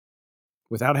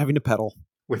 Without having to pedal.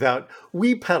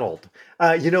 We pedaled.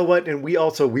 You know what? And we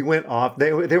went off.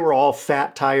 They were all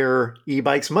fat tire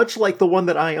e-bikes, much like the one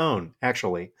that I own,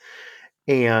 actually.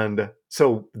 And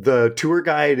so the tour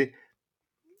guide,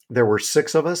 there were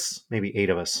 6 of us, maybe 8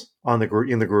 of us in the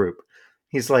group.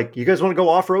 He's like, "You guys want to go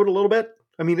off-road a little bit?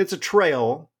 I mean, it's a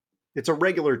trail. It's a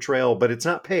regular trail, but it's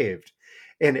not paved."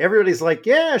 And everybody's like,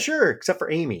 "Yeah, sure," except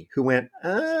for Amy, who went,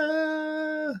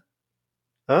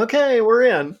 "Okay, we're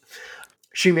in."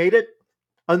 She made it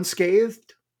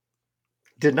unscathed,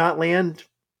 did not land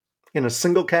in a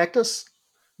single cactus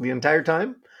the entire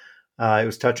time. It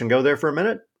was touch and go there for a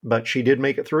minute, but she did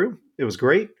make it through. It was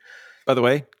great. By the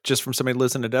way, just from somebody who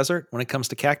lives in a desert, when it comes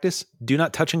to cactus, do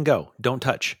not touch and go. Don't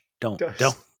touch. Don't.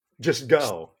 Just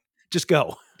go. Just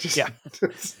go. Yeah.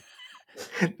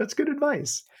 That's good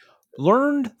advice.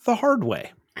 Learned the hard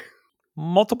way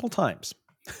multiple times.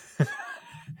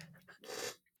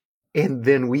 And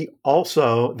then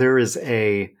there's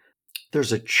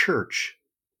a church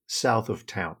south of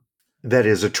town that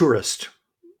is a tourist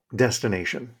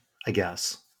destination, I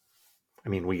guess. I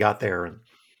mean, we got there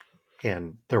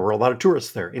and there were a lot of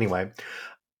tourists there anyway.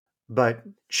 But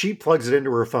she plugs it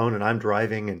into her phone and I'm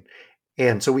driving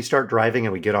and so we start driving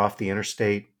and we get off the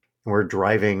interstate and we're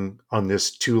driving on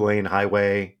this 2-lane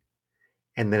highway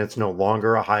and then it's no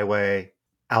longer a highway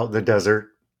out in the desert,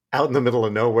 out in the middle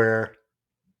of nowhere.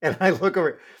 And I look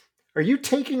over, are you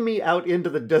taking me out into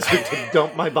the desert to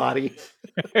dump my body?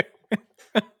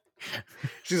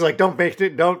 She's like, don't pay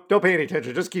any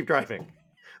attention, just keep driving.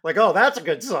 Like, oh, that's a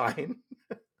good sign.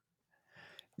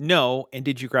 No, and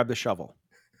did you grab the shovel?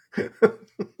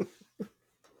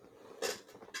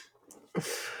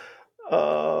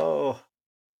 Oh,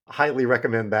 highly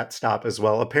recommend that stop as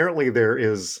well. Apparently there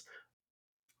is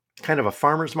kind of a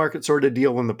farmer's market sort of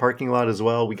deal in the parking lot as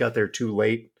well. We got there too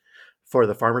late for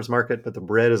the farmer's market, but the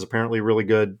bread is apparently really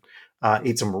good.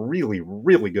 Ate some really,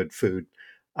 really good food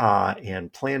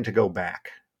and plan to go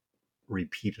back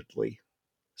repeatedly.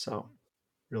 So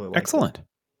really like excellent.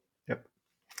 Yep.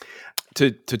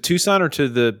 To Tucson or to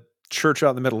the church out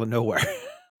in the middle of nowhere?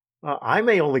 I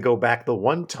may only go back the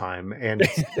one time and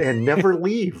never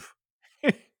leave.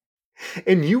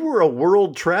 And you were a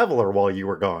world traveler while you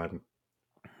were gone.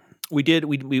 We did.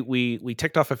 We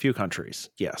ticked off a few countries.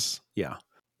 Yes. Yeah.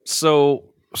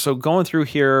 So going through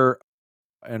here,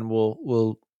 and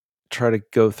we'll try to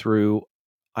go through.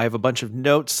 I have a bunch of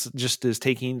notes just as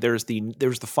taking, there's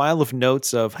the file of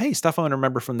notes of, hey, stuff I want to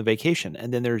remember from the vacation.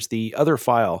 And then there's the other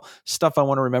file, stuff I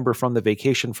want to remember from the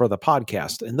vacation for the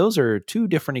podcast. And those are two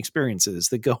different experiences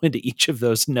that go into each of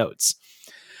those notes.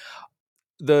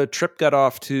 The trip got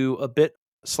off to a bit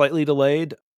slightly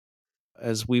delayed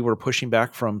as we were pushing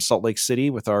back from Salt Lake City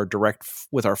with our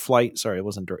flight. Sorry, it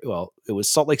wasn't direct. Well, it was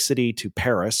Salt Lake City to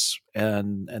Paris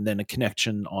and then a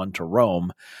connection on to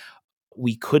Rome.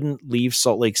 We couldn't leave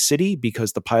Salt Lake City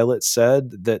because the pilot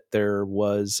said that there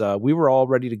was, we were all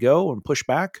ready to go and push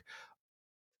back,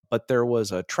 but there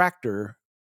was a tractor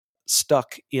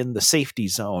stuck in the safety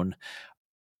zone.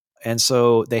 And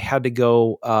so they had to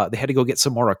go get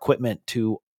some more equipment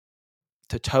to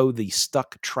tow the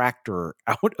stuck tractor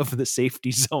out of the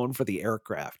safety zone for the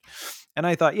aircraft. And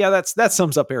I thought, yeah, that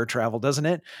sums up air travel, doesn't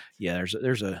it? Yeah,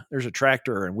 there's a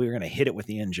tractor and we're going to hit it with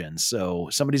the engine. So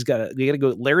Larry's got to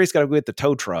go get the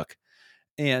tow truck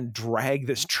and drag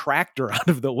this tractor out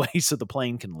of the way so the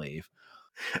plane can leave.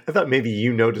 I thought maybe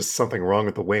you noticed something wrong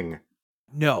with the wing.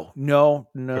 No.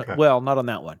 Okay. Well, not on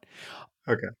that one.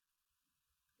 Okay.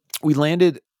 We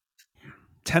landed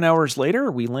 10 hours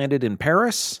later. We landed in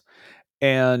Paris,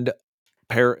 and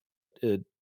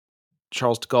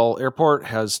Charles de Gaulle Airport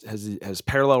has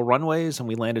parallel runways, and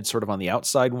we landed sort of on the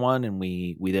outside one, and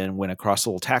we then went across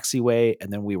a little taxiway,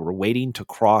 and then we were waiting to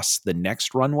cross the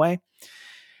next runway.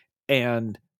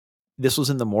 And this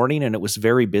was in the morning, and it was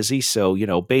very busy. So,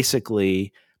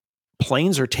 basically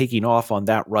planes are taking off on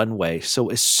that runway.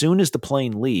 So as soon as the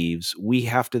plane leaves, we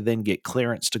have to then get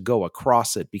clearance to go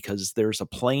across it because there's a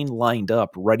plane lined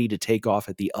up ready to take off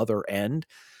at the other end.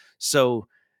 So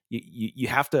you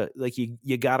have to,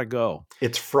 you got to go.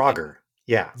 It's Frogger.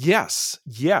 Yeah. Yes.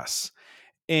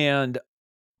 And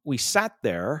we sat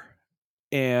there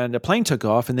and a plane took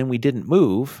off and then we didn't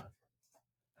move.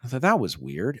 I thought that was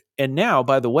weird. And now,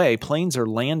 by the way, planes are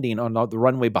landing on the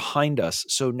runway behind us.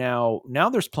 So now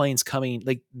there's planes coming.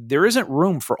 Like there isn't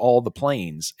room for all the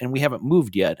planes and we haven't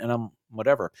moved yet. And I'm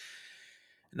whatever.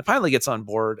 And the pilot gets on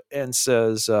board and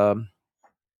says,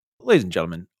 ladies and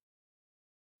gentlemen,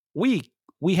 we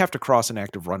have to cross an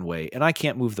active runway and I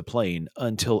can't move the plane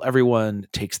until everyone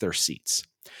takes their seats.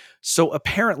 So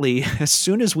apparently, as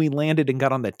soon as we landed and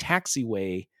got on the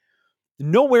taxiway,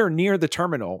 nowhere near the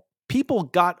terminal, people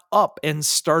got up and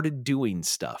started doing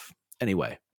stuff.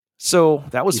 Anyway, so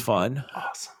that was fun.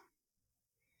 Awesome.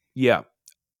 Yeah.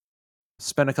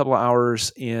 Spent a couple of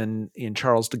hours in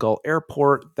Charles de Gaulle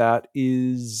Airport. That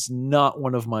is not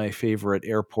one of my favorite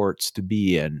airports to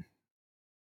be in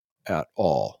at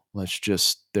all.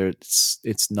 It's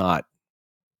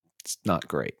not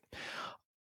great.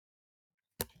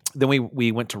 Then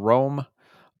we went to Rome,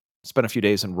 spent a few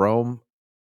days in Rome.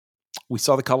 We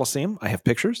saw the Colosseum. I have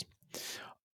pictures.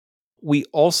 We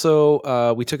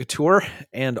also we took a tour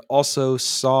and also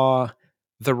saw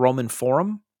the Roman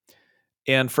Forum.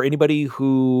 And for anybody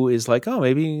who is like, oh,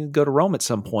 maybe go to Rome at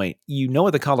some point, you know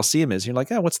what the Colosseum is. You're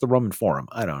like, what's the Roman Forum?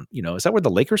 I don't, is that where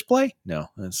the Lakers play? No,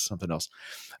 that's something else.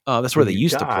 That's where they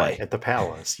used to play. At the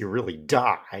palace. You really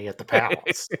die at the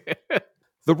palace.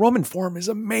 The Roman Forum is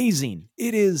amazing.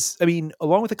 It is,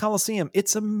 along with the Colosseum,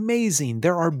 it's amazing.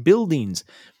 There are buildings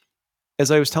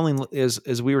as I was telling,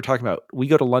 as we were talking about, we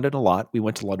go to London a lot. We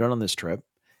went to London on this trip,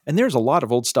 and there's a lot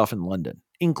of old stuff in London,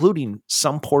 including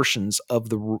some portions of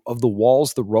the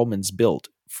walls the Romans built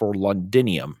for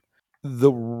Londinium.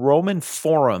 The Roman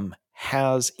Forum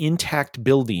has intact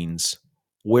buildings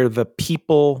where the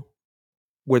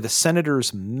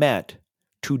senators met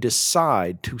to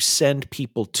decide to send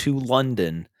people to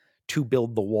London to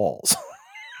build the walls.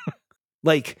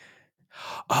 Like,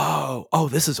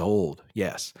 this is old.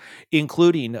 Yes.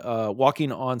 Including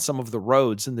walking on some of the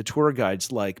roads, and the tour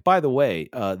guides like, by the way,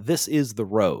 this is the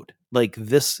road. Like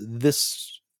this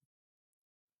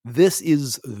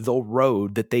is the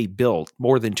road that they built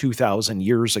more than 2,000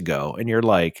 years ago. And you're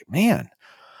like, man,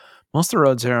 most of the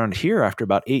roads around here after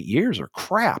about 8 years are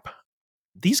crap.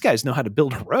 These guys know how to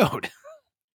build a road.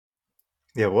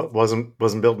 Yeah, what wasn't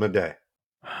built in a day.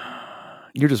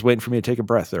 You're just waiting for me to take a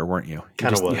breath there, weren't you?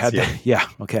 Kind of was. You had yeah.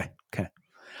 Okay.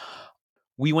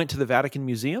 We went to the Vatican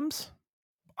museums.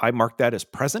 I marked that as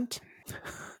present.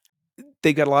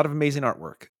 They got a lot of amazing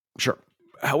artwork. Sure.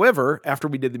 However, after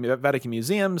we did the Vatican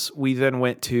museums, we then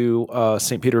went to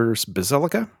St. Peter's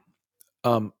Basilica.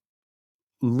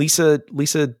 Lisa's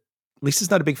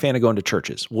not a big fan of going to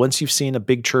churches. Once you've seen a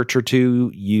big church or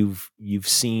two, you've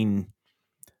seen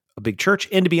a big church.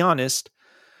 And to be honest,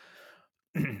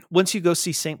 once you go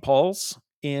see St. Paul's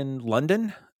in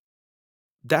London,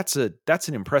 that's an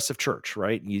impressive church,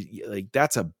 right? Like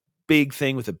that's a big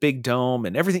thing with a big dome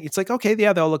and everything. It's like, okay,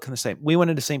 yeah, they all look the same. We went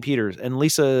into St. Peter's, and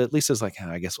Lisa's like,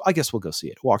 I guess we'll go see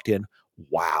it. Walked in.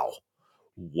 Wow.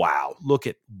 Wow.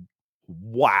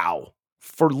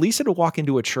 For Lisa to walk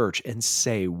into a church and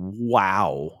say,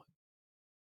 wow,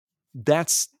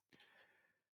 that's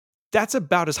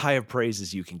about as high of praise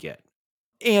as you can get.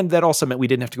 And that also meant we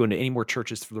didn't have to go into any more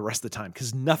churches for the rest of the time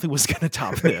because nothing was going to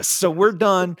top this. So we're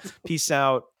done. Peace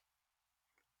out.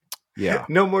 Yeah.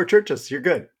 No more churches. You're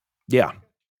good. Yeah.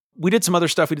 We did some other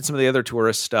stuff. We did some of the other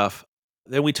tourist stuff.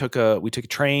 Then we took a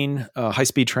train, a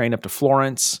high-speed train up to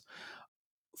Florence.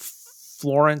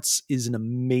 Florence is an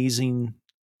amazing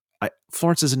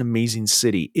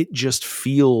city. It just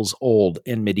feels old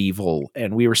and medieval.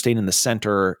 And we were staying in the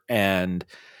center, and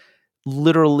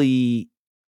literally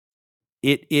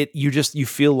you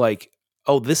feel like,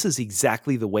 oh, this is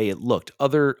exactly the way it looked.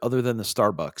 Other than the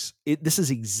Starbucks, this is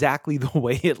exactly the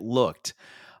way it looked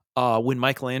when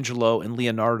Michelangelo and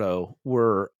Leonardo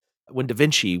when Da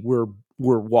Vinci were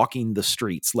walking the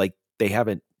streets. Like, they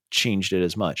haven't changed it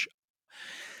as much.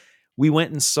 We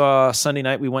went and saw Sunday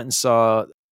night. We saw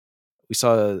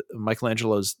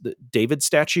Michelangelo's David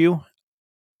statue.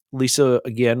 Lisa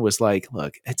again was like,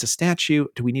 look, it's a statue.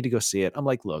 Do we need to go see it? I'm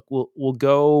like, look, we'll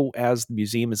go as the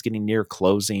museum is getting near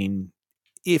closing.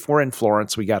 If we're in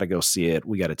Florence, we got to go see it.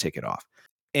 We got to take it off.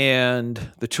 And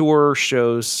the tour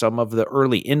shows some of the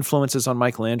early influences on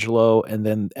Michelangelo. And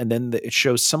then it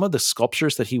shows some of the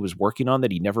sculptures that he was working on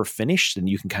that he never finished. And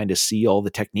you can kind of see all the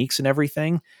techniques and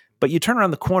everything. But you turn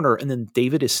around the corner, and then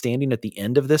David is standing at the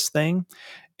end of this thing.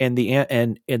 And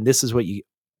this is what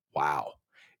wow.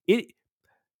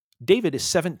 David is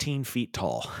 17 feet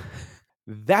tall.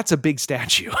 That's a big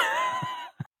statue.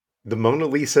 The Mona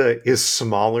Lisa is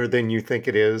smaller than you think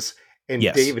it is, and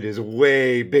yes. David is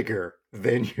way bigger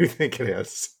than you think it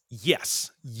is. Yes.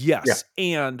 Yeah.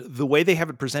 And the way they have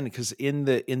it presented, because in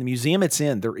the museum it's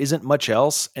in, there isn't much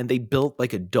else, and they built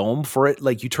like a dome for it.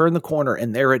 Like, you turn the corner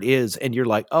and there it is, and you're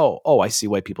like, oh, I see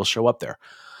why people show up there.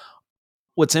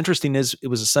 What's interesting is it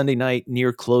was a Sunday night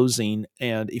near closing,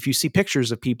 and if you see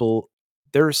pictures of people,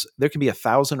 there can be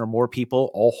 1,000 or more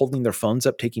people all holding their phones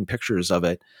up, taking pictures of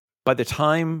it. By the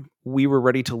time we were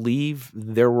ready to leave,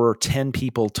 there were 10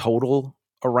 people total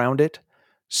around it.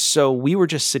 So we were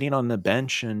just sitting on the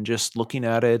bench and just looking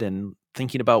at it and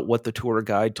thinking about what the tour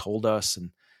guide told us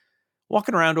and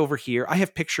walking around over here. I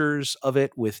have pictures of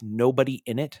it with nobody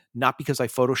in it, not because I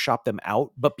photoshopped them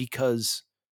out, but because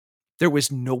there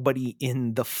was nobody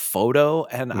in the photo.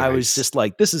 And nice. I was just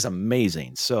like, this is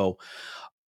amazing. So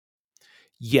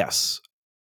yes,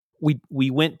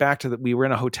 we went back to we were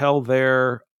in a hotel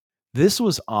there. This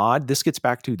was odd. This gets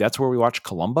back to, that's where we watched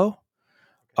Columbo,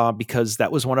 because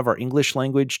that was one of our English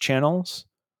language channels.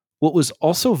 What was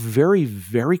also very,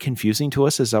 very confusing to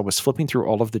us as I was flipping through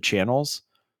all of the channels,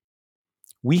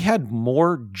 we had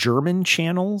more German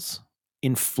channels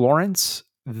in Florence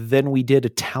than we did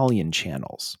Italian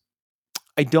channels.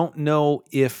 I don't know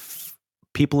if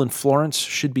people in Florence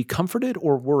should be comforted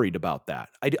or worried about that.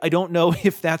 I don't know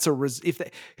if that's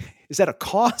is that a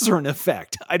cause or an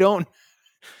effect? I don't.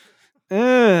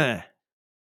 A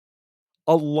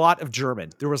lot of German.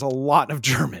 There was a lot of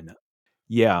German.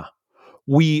 Yeah.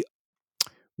 We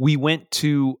went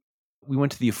to We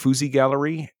went to the Uffizi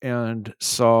Gallery and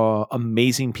saw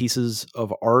amazing pieces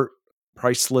of art,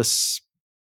 priceless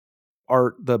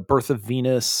art, the Birth of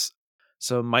Venus,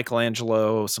 some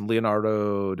Michelangelo, some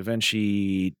Leonardo da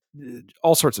Vinci,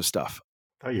 all sorts of stuff.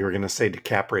 Thought you were going to say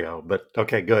DiCaprio, but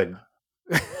okay, good.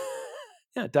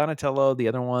 Yeah, Donatello, the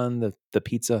other one, the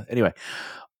pizza. Anyway,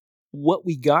 what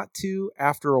we got to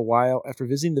after a while, after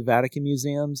visiting the Vatican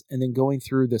museums and then going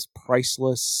through this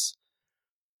priceless,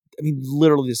 I mean,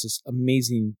 literally this is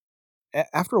amazing.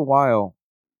 After a while,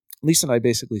 Lisa and I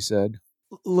basically said,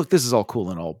 look, this is all cool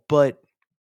and all, but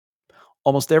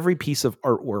almost every piece of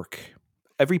artwork,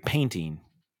 every painting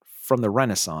from the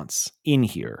Renaissance in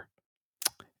here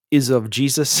is of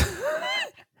Jesus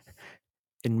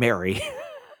and Mary.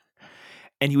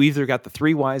 And you either got the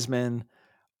three wise men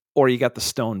or you got the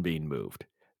stone being moved.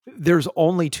 There's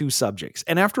only two subjects.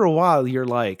 And after a while, you're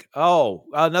like, oh,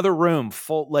 another room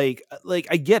full, like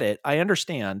I get it. I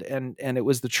understand. And it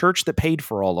was the church that paid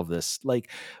for all of this.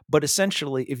 But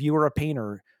essentially, if you were a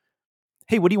painter,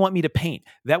 hey, what do you want me to paint?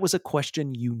 That was a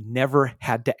question you never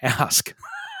had to ask.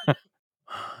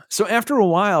 So after a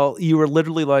while, you were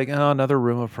literally like, oh, another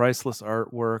room of priceless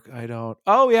artwork.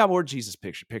 Oh yeah, more Jesus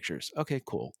pictures. Okay,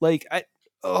 cool.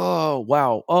 Oh,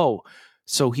 wow. Oh,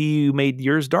 so he made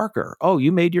yours darker. Oh,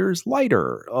 you made yours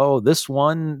lighter. Oh, this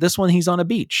one, he's on a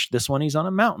beach. This one, he's on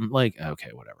a mountain. Okay,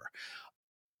 whatever.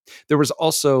 There was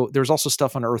also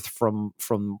stuff unearthed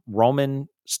from Roman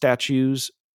statues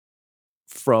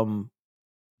from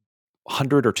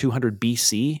 100 or 200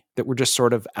 BC that were just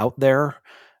sort of out there.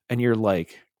 And you're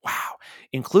like, wow,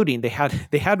 including they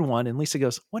had one. And Lisa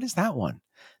goes, what is that one?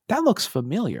 That looks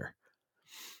familiar.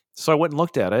 So I went and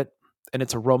looked at it. And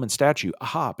it's a Roman statue.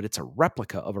 Aha, but it's a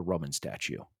replica of a Roman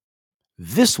statue.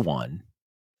 This one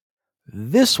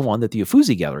that the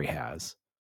Uffizi Gallery has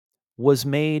was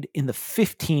made in the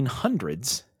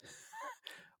 1500s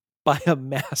by a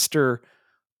master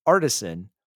artisan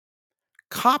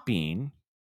copying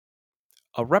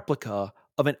a replica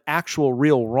of an actual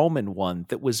real Roman one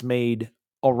that was made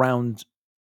around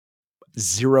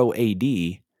 0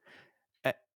 AD.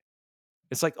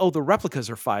 It's like, oh, the replicas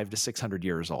are 500 to 600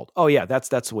 years old. Oh yeah, that's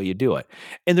the way you do it.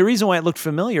 And the reason why it looked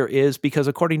familiar is because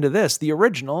according to this, the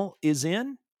original is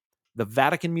in the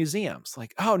Vatican museums.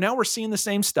 Like, oh, now we're seeing the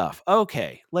same stuff.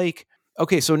 Okay.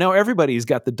 So now everybody's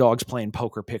got the dogs playing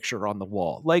poker picture on the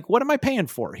wall. Like, what am I paying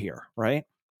for here? Right?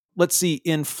 Let's see.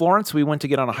 In Florence, we went to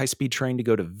get on a high-speed train to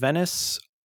go to Venice.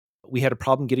 We had a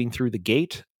problem getting through the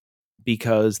gate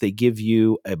because they give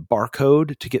you a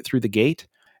barcode to get through the gate.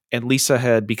 And Lisa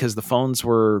had, because the phones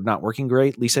were not working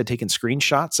great, Lisa had taken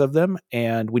screenshots of them.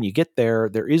 And when you get there,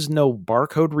 there is no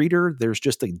barcode reader. There's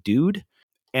just a dude.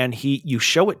 And you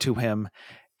show it to him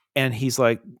and he's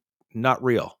like, not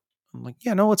real. I'm like,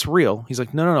 yeah, no, it's real. He's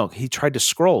like, no. He tried to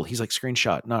scroll. He's like,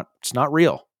 screenshot. It's not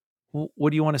real. Well,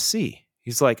 what do you want to see?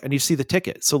 He's like, I need to see the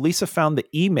ticket. So Lisa found the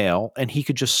email and he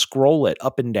could just scroll it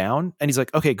up and down. And he's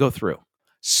like, okay, go through.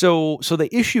 So they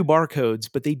issue barcodes,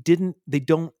 but they don't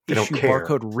issue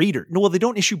barcode reader. No, well, they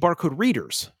don't issue barcode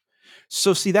readers.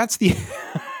 So see, that's the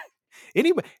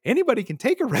anybody can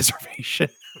take a reservation.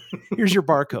 Here's your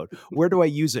barcode. Where do I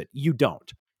use it? You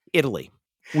don't. Italy.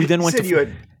 We then went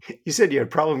to. You said you had a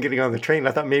problem getting on the train.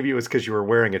 I thought maybe it was because you were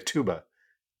wearing a tuba.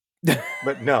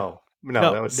 But no.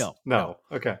 No.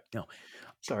 Okay. No.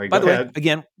 Sorry. By the ahead.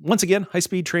 way, once again,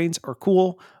 high-speed trains are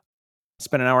cool.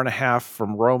 Spent an hour and a half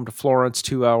from Rome to Florence,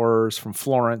 2 hours from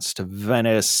Florence to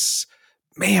Venice.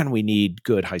 Man, we need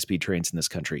good high-speed trains in this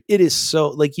country. It is so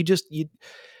like you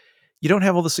don't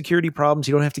have all the security problems.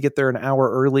 You don't have to get there an hour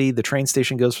early. The train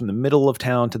station goes from the middle of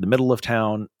town to the middle of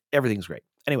town. Everything's great.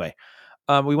 Anyway,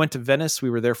 we went to Venice. We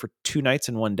were there for 2 nights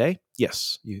and 1 day.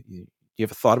 Yes. You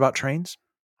have a thought about trains?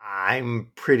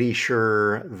 I'm pretty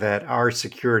sure that our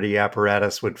security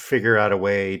apparatus would figure out a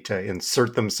way to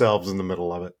insert themselves in the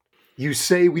middle of it. You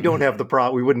say we don't have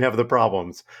we wouldn't have the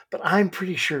problems, but I'm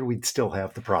pretty sure we'd still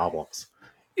have the problems.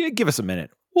 Yeah, give us a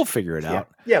minute. We'll figure it out.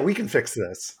 Yeah, we can fix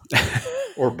this.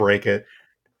 Or break it.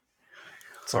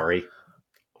 Sorry.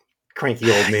 Cranky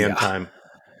old man time.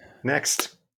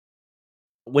 Next.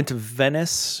 Went to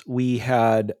Venice. We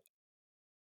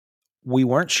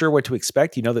weren't sure what to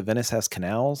expect. You know that Venice has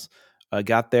canals.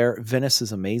 Got there. Venice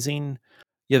is amazing.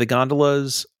 Yeah, the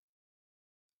gondolas,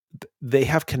 they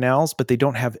have canals, but they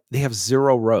have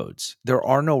 0 roads. There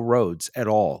are no roads at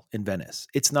all in Venice.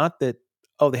 It's not that,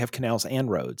 they have canals and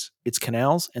roads. It's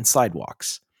canals and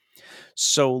sidewalks.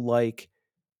 So like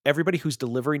everybody who's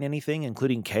delivering anything,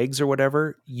 including kegs or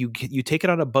whatever, you take it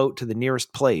on a boat to the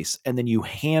nearest place and then you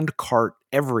hand cart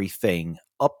everything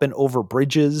up and over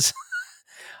bridges.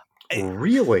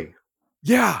 Really?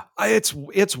 Yeah,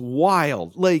 it's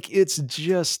wild. Like, it's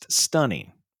just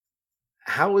stunning.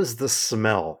 How is the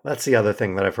smell? That's the other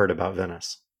thing that I've heard about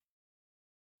Venice.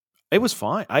 It was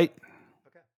fine. As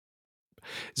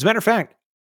a matter of fact,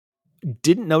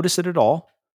 didn't notice it at all,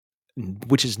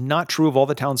 which is not true of all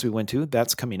the towns we went to.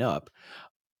 That's coming up.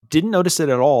 Didn't notice it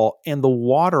at all, and the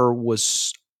water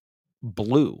was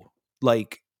blue,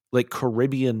 like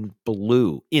Caribbean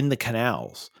blue in the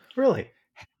canals. Really?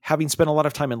 Having spent a lot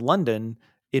of time in London,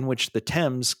 in which the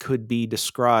Thames could be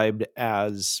described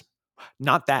as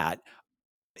not that.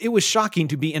 It was shocking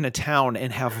to be in a town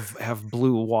and have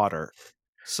blue water.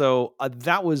 So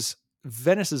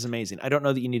Venice is amazing. I don't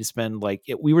know that you need to spend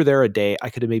we were there a day. I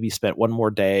could have maybe spent one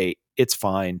more day. It's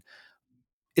fine.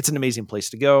 It's an amazing place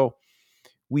to go.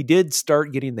 We did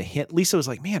start getting the hint. Lisa was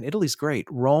like, man, Italy's great.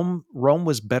 Rome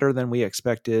was better than we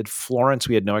expected. Florence,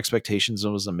 we had no expectations. It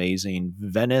was amazing.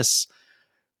 Venice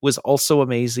was also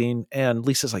amazing. And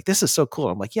Lisa's like, this is so cool.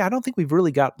 I'm like, yeah, I don't think we've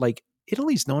really got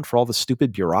Italy's known for all the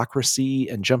stupid bureaucracy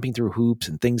and jumping through hoops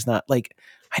and things I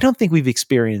don't think we've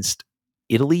experienced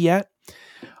Italy yet.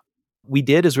 We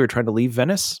did as we were trying to leave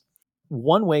Venice.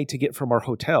 One way to get from our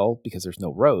hotel, because there's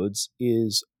no roads,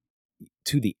 is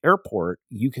to the airport.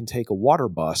 You can take a water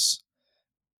bus,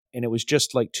 and it was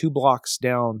just 2 blocks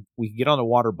down. We could get on a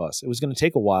water bus. It was going to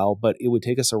take a while, but it would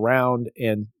take us around,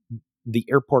 and the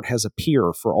airport has a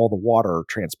pier for all the water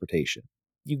transportation.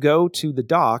 You go to the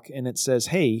dock and it says,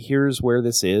 hey, here's where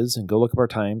this is, and go look up our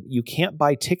time. You can't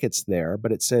buy tickets there,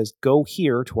 but it says, go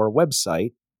here to our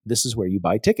website. This is where you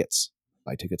buy tickets.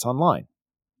 Buy tickets online.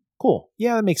 Cool.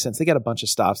 Yeah, that makes sense. They got a bunch of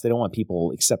stops. They don't want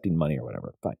people accepting money or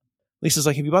whatever. Fine. Lisa's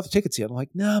like, have you bought the tickets yet? I'm like,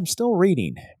 no, I'm still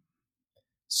reading.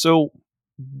 So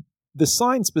the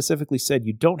sign specifically said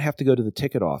you don't have to go to the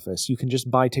ticket office. You can just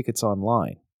buy tickets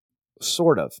online.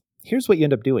 Sort of. Here's what you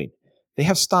end up doing. They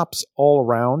have stops all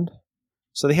around.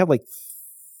 So they have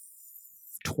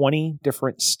 20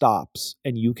 different stops,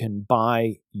 and you can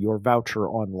buy your voucher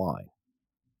online.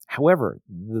 However,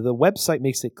 the website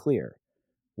makes it clear.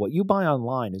 What you buy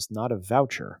online is not a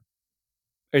voucher.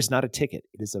 It's not a ticket.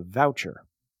 It is a voucher.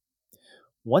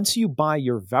 Once you buy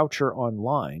your voucher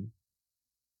online,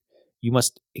 you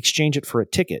must exchange it for a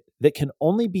ticket that can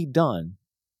only be done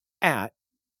at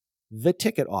the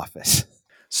ticket office.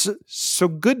 So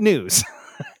good news.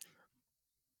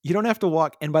 You don't have to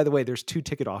walk. And by the way, there's 2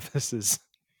 ticket offices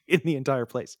in the entire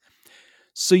place.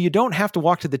 So you don't have to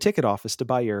walk to the ticket office to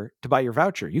buy your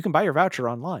voucher. You can buy your voucher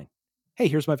online. Hey,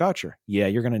 here's my voucher. Yeah,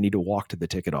 you're going to need to walk to the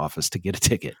ticket office to get a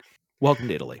ticket. Welcome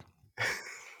to Italy.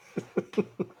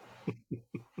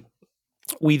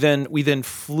 We then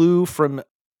flew from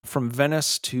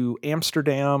Venice to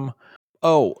Amsterdam.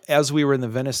 Oh, as we were in the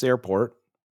Venice airport,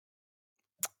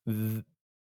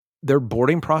 their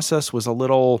boarding process was a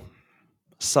little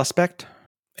suspect.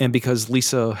 And because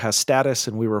Lisa has status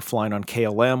and we were flying on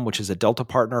KLM, which is a Delta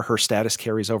partner, her status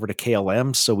carries over to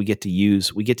KLM. So we get to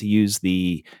use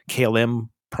the KLM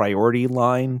priority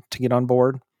line to get on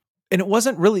board. And it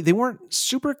wasn't really, they weren't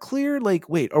super clear.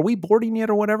 Wait, are we boarding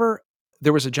yet or whatever?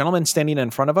 There was a gentleman standing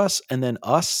in front of us and then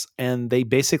us, and they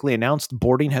basically announced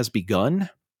boarding has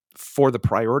begun for the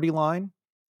priority line.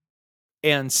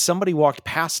 And somebody walked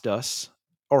past us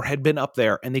or had been up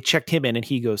there, and they checked him in and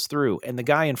he goes through. And the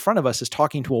guy in front of us is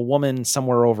talking to a woman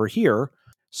somewhere over here.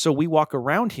 So we walk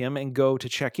around him and go to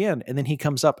check in. And then he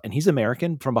comes up and he's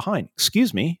American from behind.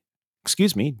 Excuse me.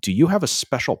 Do you have a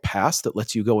special pass that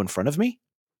lets you go in front of me?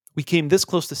 We came this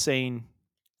close to saying,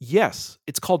 yes,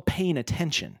 it's called paying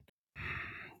attention.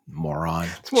 Moron.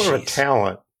 It's more of a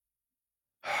talent.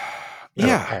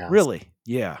 Yeah, really.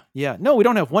 Yeah. No, we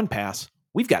don't have 1 pass.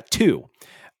 We've got 2.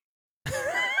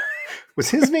 Was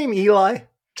his name Eli?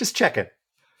 Just checking.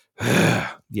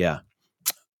 Yeah.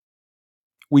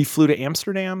 We flew to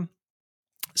Amsterdam,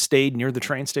 stayed near the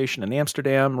train station in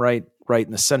Amsterdam, right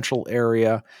in the central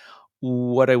area.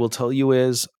 What I will tell you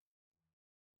is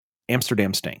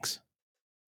Amsterdam stinks.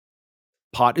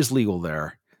 Pot is legal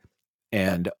there.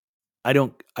 And I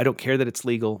don't care that it's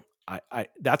legal. I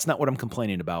that's not what I'm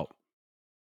complaining about.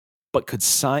 But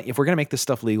if we're going to make this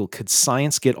stuff legal, could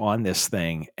science get on this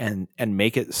thing and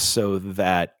make it so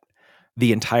that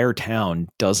the entire town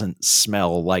doesn't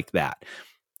smell like that?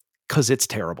 Because it's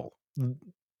terrible.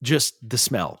 Just the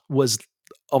smell was,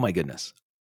 oh my goodness.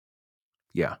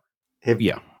 Yeah. Have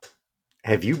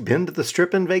you been to the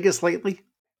Strip in Vegas lately?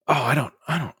 Oh, I don't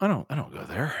go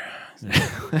there.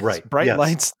 Right. Bright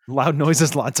lights, loud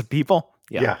noises, lots of people.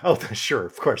 Yeah. Oh, sure.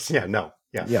 Of course. Yeah. No.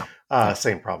 Yeah. Yeah.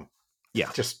 Same problem. Yeah.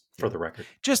 Just for the record.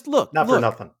 Just look. For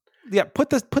nothing. Yeah. Put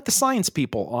the science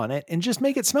people on it and just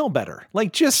make it smell better.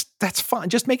 That's fine.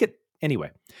 Just make it anyway.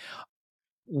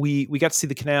 we got to see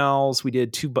the canals. We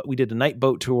did a night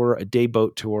boat tour, a day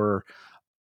boat tour.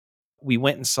 We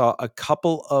went and saw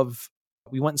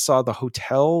the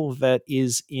hotel that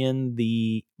is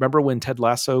in remember when Ted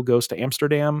Lasso goes to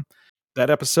Amsterdam? That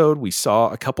episode, we saw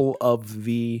a couple of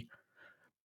the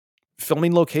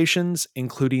filming locations,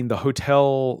 including the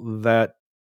hotel that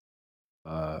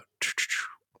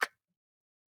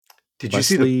did you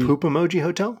see the poop emoji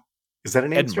hotel? Is that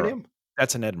in Amsterdam? Edinburgh.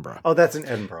 That's in Edinburgh. Oh, that's in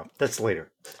Edinburgh. That's later.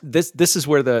 This is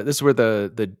where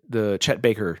the Chet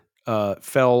Baker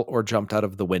fell or jumped out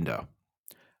of the window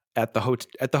at the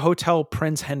hotel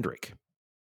Prins Hendrik.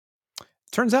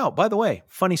 Turns out, by the way,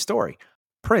 funny story.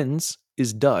 Prins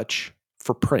is Dutch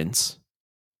for prince,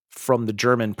 from the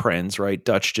German Prinz, right?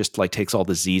 Dutch just like takes all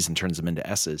the Z's and turns them into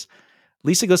S's.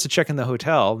 Lisa goes to check in the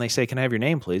hotel and they say, "Can I have your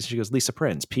name, please?" She goes, "Lisa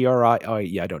Prinz, P-R-I." Oh,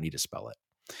 yeah, I don't need to spell it.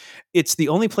 It's the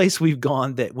only place we've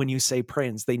gone that when you say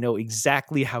Prinz, they know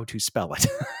exactly how to spell it.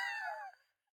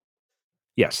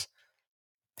 Yes.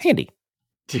 Handy.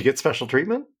 Do you get special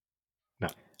treatment?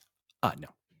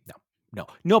 No.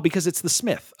 No, because it's the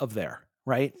Smith of there,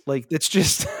 right? Like, it's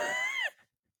just,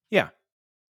 yeah.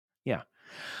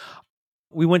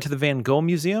 We went to the Van Gogh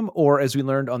Museum, or as we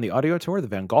learned on the audio tour, the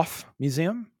Van Gogh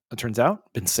Museum. It turns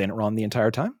out, been saying it wrong the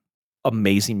entire time.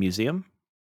 Amazing museum.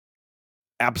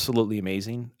 Absolutely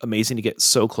amazing. Amazing to get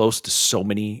so close to so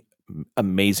many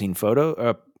amazing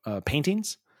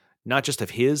paintings, not just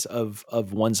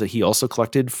of ones that he also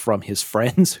collected from his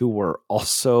friends who were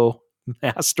also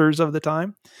masters of the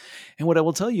time. And what I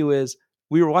will tell you is,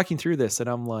 we were walking through this and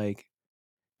I'm like,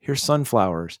 here's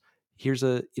sunflowers. Here's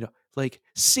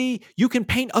see, you can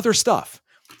paint other stuff.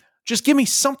 Just give me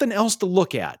something else to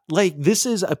look at. Like, this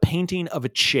is a painting of a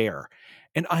chair.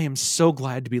 And I am so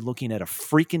glad to be looking at a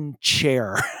freaking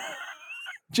chair.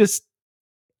 Just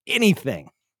anything.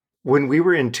 When we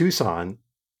were in Tucson,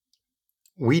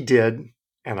 we did,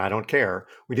 and I don't care,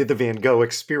 we did the Van Gogh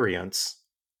experience.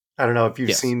 I don't know if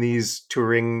you've seen these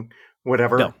touring,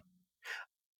 whatever. No.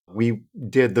 We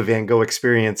did the Van Gogh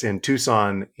experience in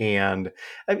Tucson, and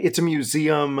it's a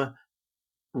museum,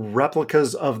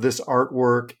 replicas of this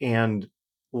artwork, and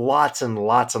lots and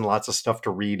lots and lots of stuff to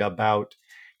read about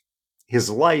his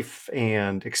life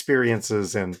and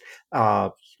experiences and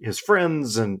his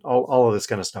friends and all of this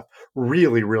kind of stuff.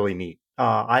 Really, really neat.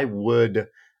 I would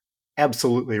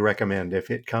absolutely recommend, if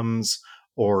it comes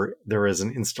or there is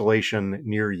an installation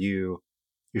near you,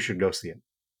 you should go see it.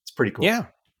 It's pretty cool. Yeah.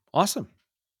 Awesome.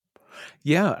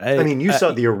 Yeah. I mean, you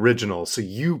saw the original, so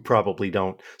you probably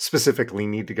don't specifically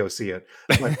need to go see it.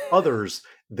 But others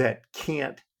that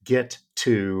can't get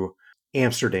to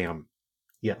Amsterdam,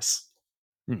 yes.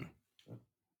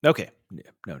 Okay.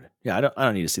 No. Yeah, I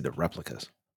don't need to see the replicas.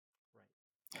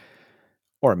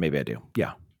 Or maybe I do.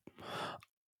 Yeah.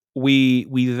 We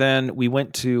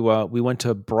went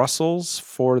to Brussels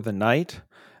for the night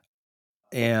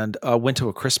and went to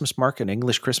a Christmas market, an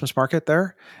English Christmas market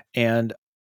there. And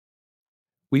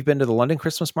we've been to the London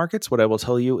Christmas markets. What I will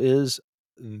tell you is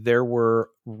there were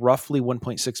roughly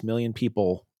 1.6 million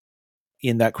people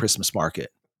in that Christmas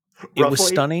market. It was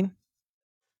stunning.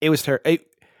 It was terrible.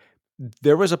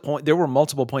 There were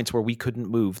multiple points where we couldn't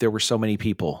move. There were so many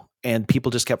people, and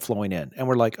people just kept flowing in. And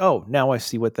we're like, oh, now I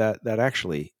see what that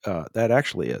actually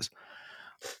is.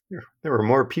 There were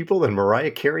more people than Mariah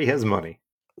Carey has money.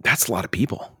 That's a lot of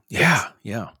people. Yeah.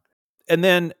 And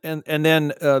then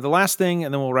the last thing,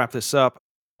 and then we'll wrap this up.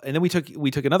 And then we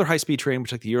took another high-speed train. We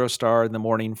took the Eurostar in the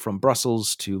morning from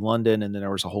Brussels to London, and then there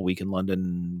was a whole week in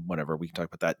London. Whatever, we can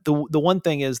talk about that. The one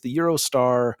thing is the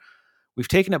Eurostar. We've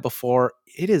taken it before.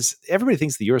 Everybody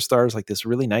thinks the Eurostar is like this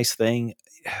really nice thing.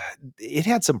 It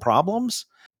had some problems,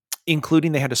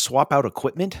 including they had to swap out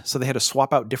equipment. So they had to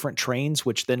swap out different trains,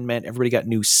 which then meant everybody got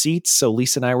new seats. So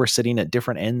Lisa and I were sitting at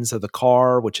different ends of the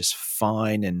car, which is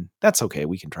fine. And that's okay.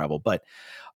 We can travel. But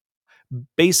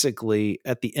basically,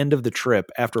 at the end of the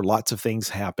trip, after lots of things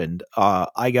happened,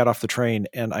 I got off the train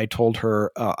and I told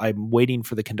her, I'm waiting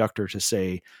for the conductor to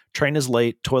say, train is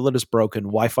late, toilet is broken,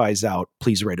 Wi-Fi is out,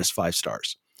 please rate us 5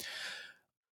 stars.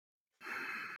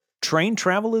 Train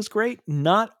travel is great.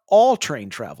 Not all train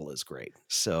travel is great.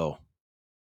 So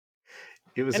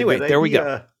it was anyway, a good there idea, we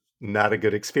go. Not a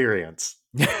good experience.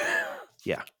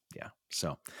 Yeah.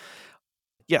 So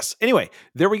yes. Anyway,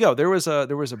 there we go. There was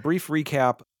a brief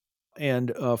recap.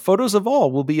 And photos of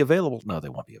all will be available. No, they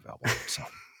won't be available. So,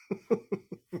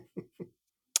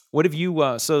 what have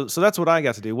you? So that's what I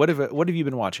got to do. What have you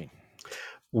been watching?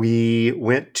 We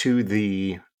went to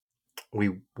the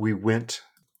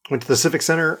Civic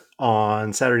Center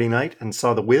on Saturday night and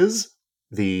saw The Wiz,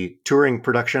 the touring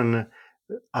production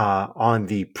on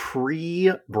the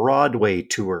pre-Broadway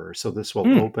tour. So this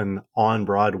will open on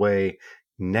Broadway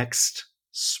next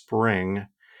spring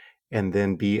and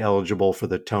then be eligible for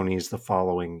the Tonys the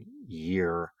following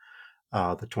year,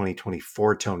 the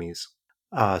 2024 Tonys.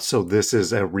 So this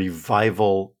is a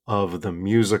revival of the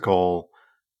musical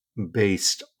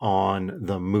based on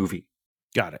the movie.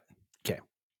 Got it. Okay.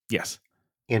 Yes.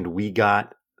 And we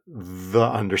got the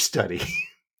understudy.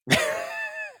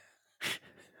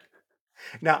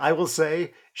 Now, I will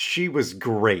say she was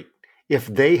great. If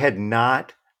they had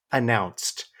not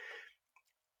announced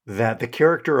that the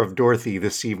character of Dorothy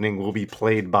this evening will be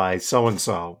played by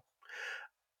so-and-so,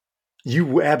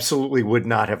 you absolutely would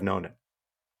not have known it.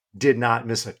 Did not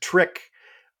miss a trick.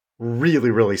 Really,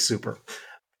 really super.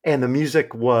 And the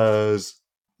music was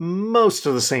most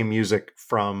of the same music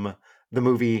from the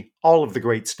movie, all of the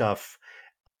great stuff,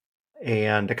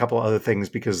 and a couple of other things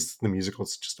because the musical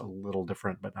is just a little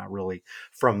different, but not really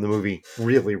from the movie.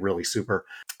 Really, really super.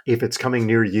 If it's coming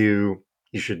near you,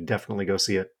 you should definitely go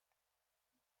see it.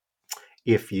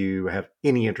 If you have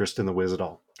any interest in The Wiz at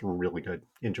all, really good.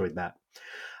 Enjoyed that.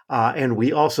 And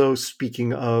we also,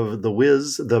 speaking of The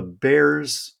Wiz, the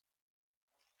Bears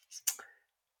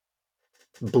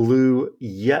blew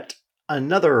yet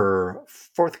another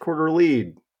fourth quarter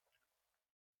lead.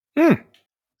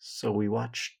 So we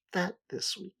watched that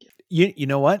this weekend. You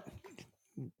know what?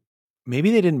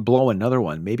 Maybe they didn't blow another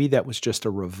one. Maybe that was just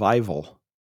a revival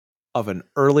of an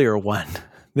earlier one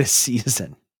this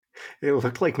season. It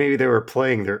looked like maybe they were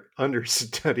playing their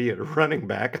understudy at running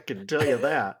back. I can tell you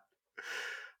that.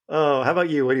 Oh, how about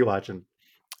you? What are you watching?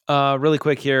 Really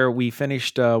quick here. We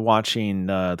finished watching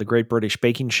the Great British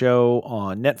Baking Show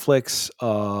on Netflix.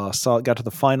 Got to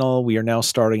the final. We are now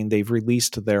starting. They've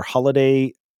released their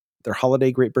holiday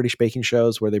Great British Baking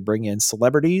Shows where they bring in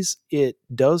celebrities. It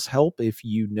does help if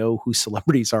you know who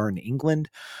celebrities are in England,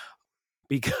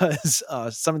 because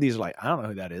some of these are like, I don't know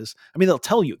who that is. I mean, they'll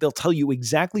tell you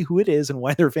exactly who it is and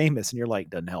why they're famous, and you're like,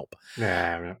 doesn't help.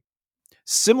 Nah.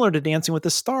 Similar to Dancing with the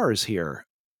Stars here.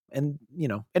 And,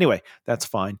 anyway, that's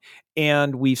fine.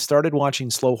 And we've started watching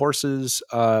Slow Horses.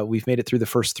 We've made it through the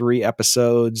first 3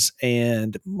 episodes,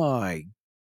 and my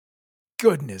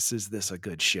goodness, is this a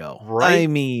good show? Right? I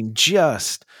mean,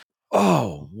 just,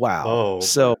 oh, wow. Oh,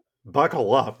 so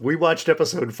buckle up. We watched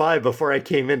episode 5 before I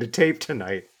came in to tape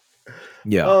tonight.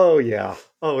 Yeah. Oh, yeah.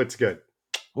 Oh, it's good.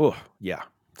 Oh, yeah.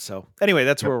 So anyway,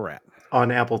 that's where we're at.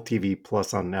 On Apple TV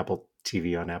Plus, on Apple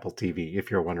TV,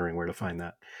 if you're wondering where to find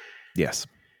that. Yes.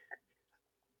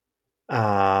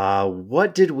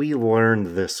 What did we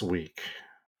learn this week?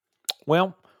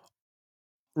 Well,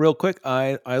 real quick,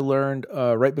 I learned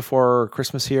right before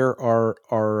Christmas here,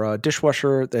 our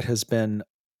dishwasher that has been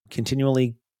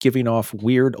continually giving off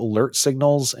weird alert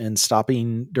signals and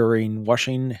stopping during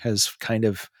washing has kind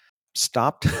of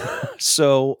stopped.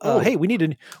 So, hey, we need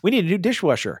a new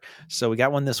dishwasher. So we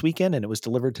got one this weekend, and it was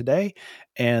delivered today.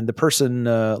 And the person,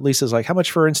 Lisa's like, "How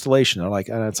much for installation?" I'm like,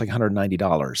 "It's like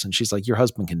 $190." And she's like, "Your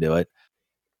husband can do it.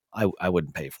 I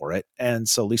wouldn't pay for it." And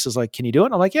so Lisa's like, "Can you do it?"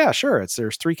 And I'm like, "Yeah, sure."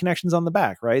 There's 3 connections on the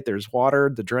back, right? There's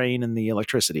water, the drain, and the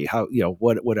electricity. How,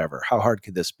 whatever. How hard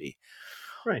could this be?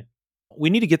 Right. We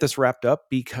need to get this wrapped up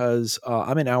because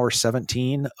I'm in hour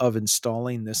 17 of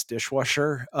installing this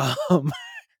dishwasher.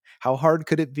 How hard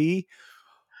could it be?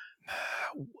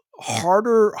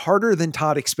 Harder than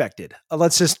Todd expected.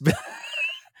 Let's just.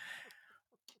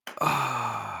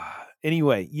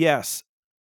 Anyway, yes.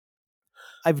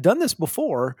 I've done this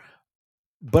before,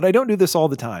 but I don't do this all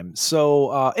the time.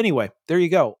 So anyway, there you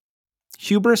go.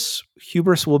 Hubris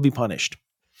will be punished.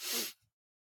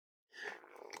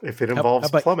 If it involves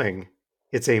plumbing,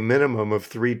 it's a minimum of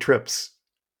 3 trips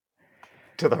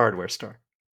to the hardware store.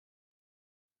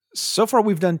 So far,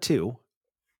 we've done 2.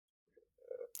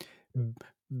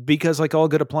 Because like all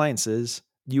good appliances,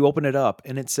 you open it up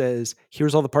and it says,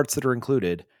 here's all the parts that are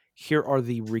included. Here are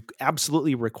the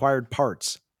absolutely required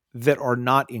parts that are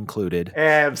not included.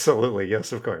 Absolutely.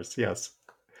 Yes, of course. Yes.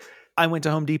 I went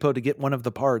to Home Depot to get one of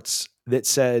the parts that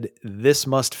said this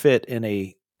must fit in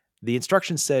the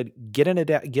instructions said, get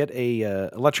a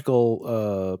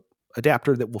electrical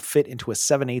adapter that will fit into a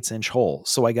 7/8 inch hole.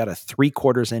 So I got a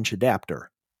 3/4 inch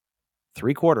adapter,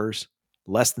 3/4,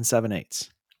 less than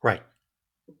 7/8. Right.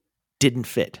 Didn't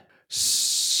fit.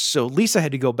 So Lisa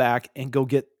had to go back and go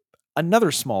get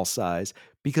another small size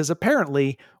because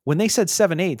apparently when they said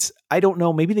 7/8, I don't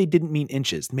know, maybe they didn't mean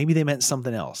inches. Maybe they meant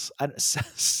something else.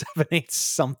 7/8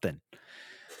 something.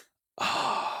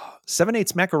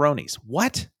 7/8 macaronis.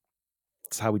 What?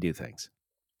 That's how we do things.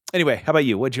 Anyway, how about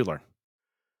you? What'd you learn?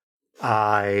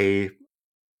 I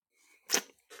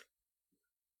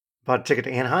bought a ticket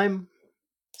to Anaheim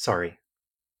Sorry,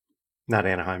 not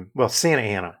Anaheim. Well, Santa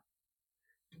Ana,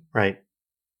 right?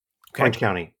 Okay. Orange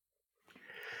County.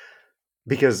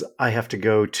 Because I have to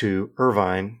go to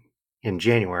Irvine in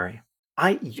January.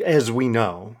 As we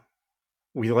know,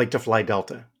 we like to fly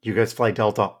Delta. You guys fly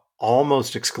Delta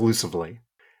almost exclusively.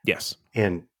 Yes.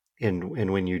 And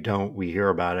when you don't, we hear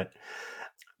about it.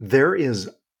 There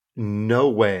is no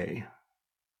way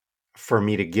for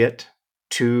me to get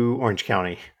to Orange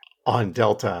County on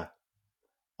Delta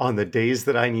on the days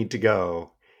that I need to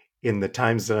go, in the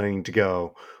times that I need to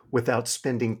go, without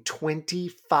spending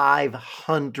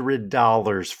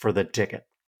 $2,500 for the ticket.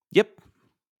 Yep.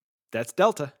 That's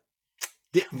Delta.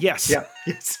 Yes. Yeah.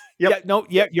 Yes. Yep. Yeah, no.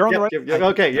 Yeah. You're on the right. Yep.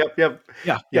 Okay. Yep.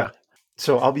 Yeah.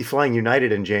 So I'll be flying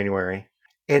United in January.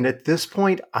 And at this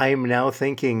point, I'm now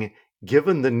thinking,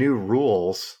 given the new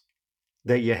rules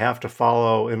that you have to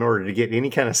follow in order to get any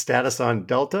kind of status on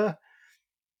Delta,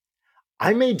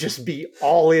 I may just be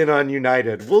all in on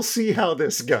United. We'll see how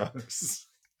this goes.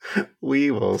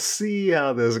 We will see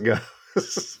how this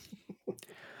goes.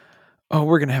 Oh,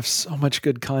 we're going to have so much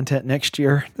good content next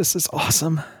year. This is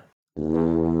awesome.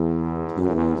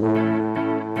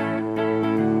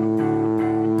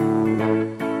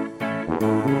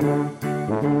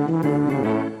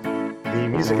 The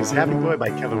music is Happy Boy by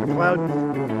Kevin MacLeod.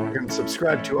 You can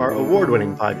subscribe to our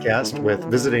award-winning podcast with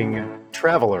visiting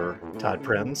Traveler, Todd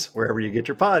Prenz, wherever you get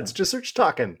your pods. Just search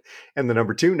Talkin' and the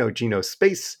number 2, no G, no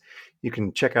space. You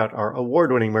can check out our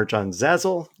award-winning merch on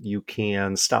Zazzle. You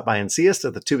can stop by and see us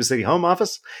at the Tuba City home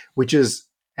office, which is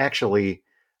actually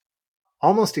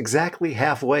almost exactly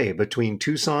halfway between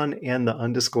Tucson and the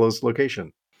undisclosed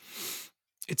location.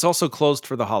 It's also closed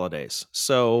for the holidays.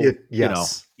 So,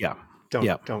 yes. Yeah.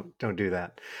 Don't do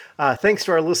that. Thanks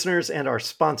to our listeners and our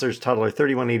sponsors, Toddler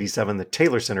 3187, the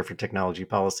Taylor Center for Technology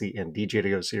Policy, and DJ to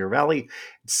Go Cedar Valley.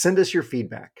 Send us your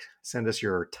feedback. Send us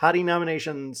your Toddy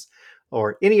nominations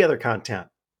or any other content,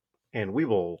 and we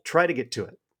will try to get to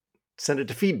it. Send it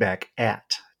to feedback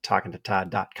at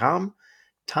talkingtotodd.com.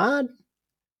 Todd?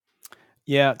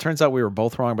 Yeah, it turns out we were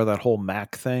both wrong about that whole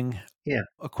Mac thing. Yeah.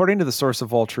 According to the source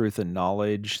of all truth and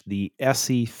knowledge, the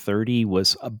SE30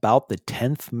 was about the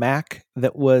 10th Mac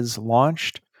that was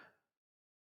launched.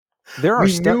 We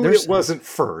knew it wasn't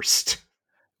first.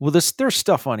 Well, there's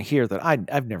stuff on here that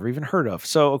I've never even heard of.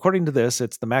 So according to this,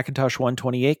 it's the Macintosh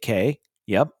 128K.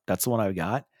 Yep, that's the one I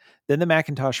got. Then the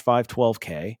Macintosh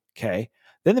 512K. Okay.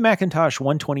 Then the Macintosh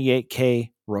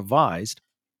 128K revised.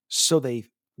 So they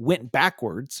went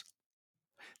backwards.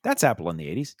 That's Apple in the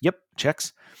 80s. Yep,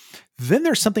 checks. Then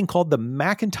there's something called the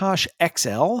Macintosh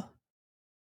XL.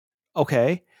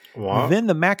 Okay. Wow. Then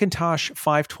the Macintosh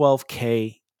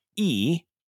 512KE.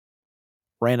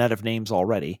 Ran out of names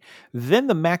already. Then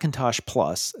the Macintosh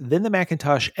Plus. Then the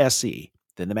Macintosh SE.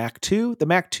 Then the Mac 2, the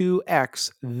Mac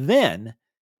 2X. Then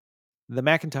the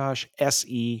Macintosh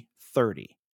SE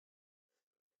 30.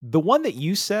 The one that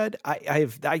you said, I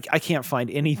can't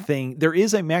find anything. There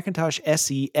is a Macintosh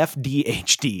SE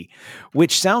FDHD,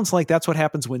 which sounds like that's what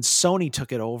happens when Sony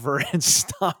took it over and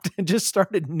stopped and just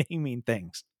started naming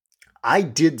things. I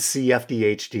did see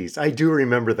FDHDs. I do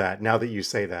remember that now that you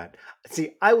say that.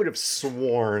 See, I would have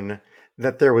sworn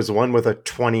that there was one with a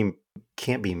 20,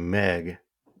 can't be meg.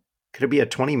 Could it be a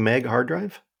 20 meg hard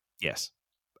drive? Yes.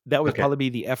 That would probably be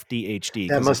the FDHD.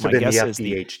 That must have been the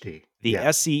FDHD. The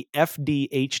SE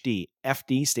FDHD.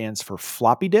 FD stands for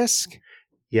floppy disk.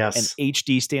 Yes. And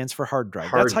HD stands for hard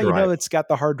drive. That's how you know it's got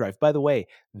the hard drive. By the way,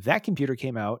 that computer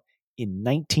came out in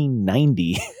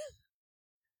 1990.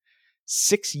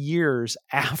 6 years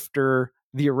after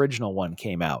the original one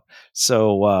came out.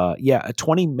 So, a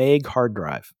 20 meg hard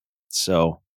drive.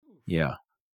 So, yeah.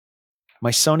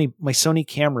 My Sony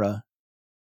camera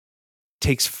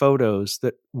takes photos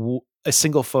that a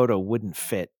single photo wouldn't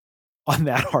fit on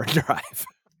that hard drive.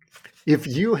 If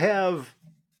you have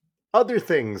other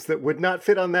things that would not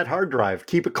fit on that hard drive,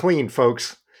 keep it clean,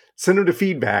 folks. Send them to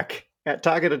feedback at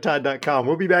talkingtotodd.com.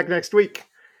 We'll be back next week.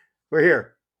 We're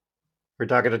here. We're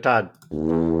talking to Todd.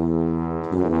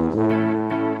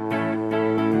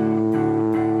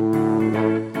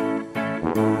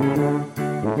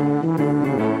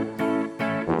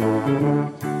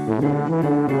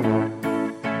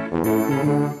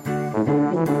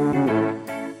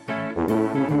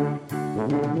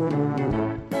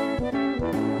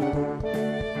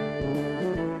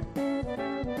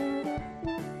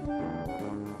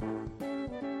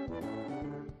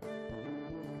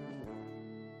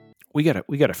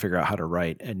 We gotta figure out how to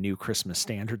write a new Christmas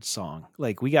standard song.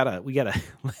 Like we gotta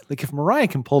like if Mariah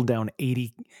can pull down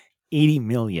 80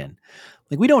 million,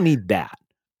 like we don't need that.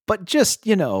 But just,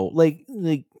 like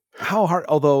how hard,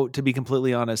 although to be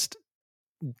completely honest,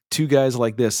 two guys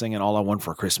like this singing "All I Want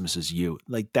for Christmas Is You."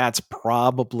 Like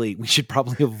we should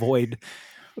probably avoid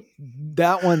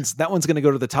that one's going to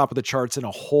go to the top of the charts in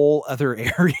a whole other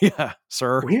area,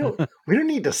 sir. We don't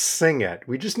need to sing it.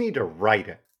 We just need to write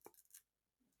it.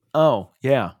 Oh,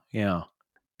 yeah. Yeah.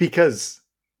 Because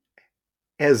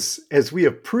as we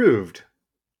have proved,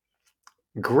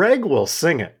 Greg will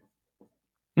sing it.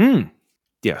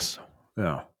 Yes.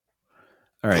 Yeah.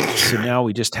 All right. So now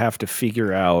we just have to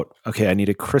figure out, okay, I need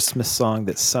a Christmas song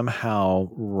that somehow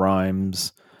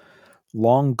rhymes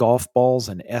long golf balls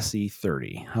and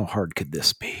SE30. How hard could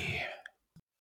this be?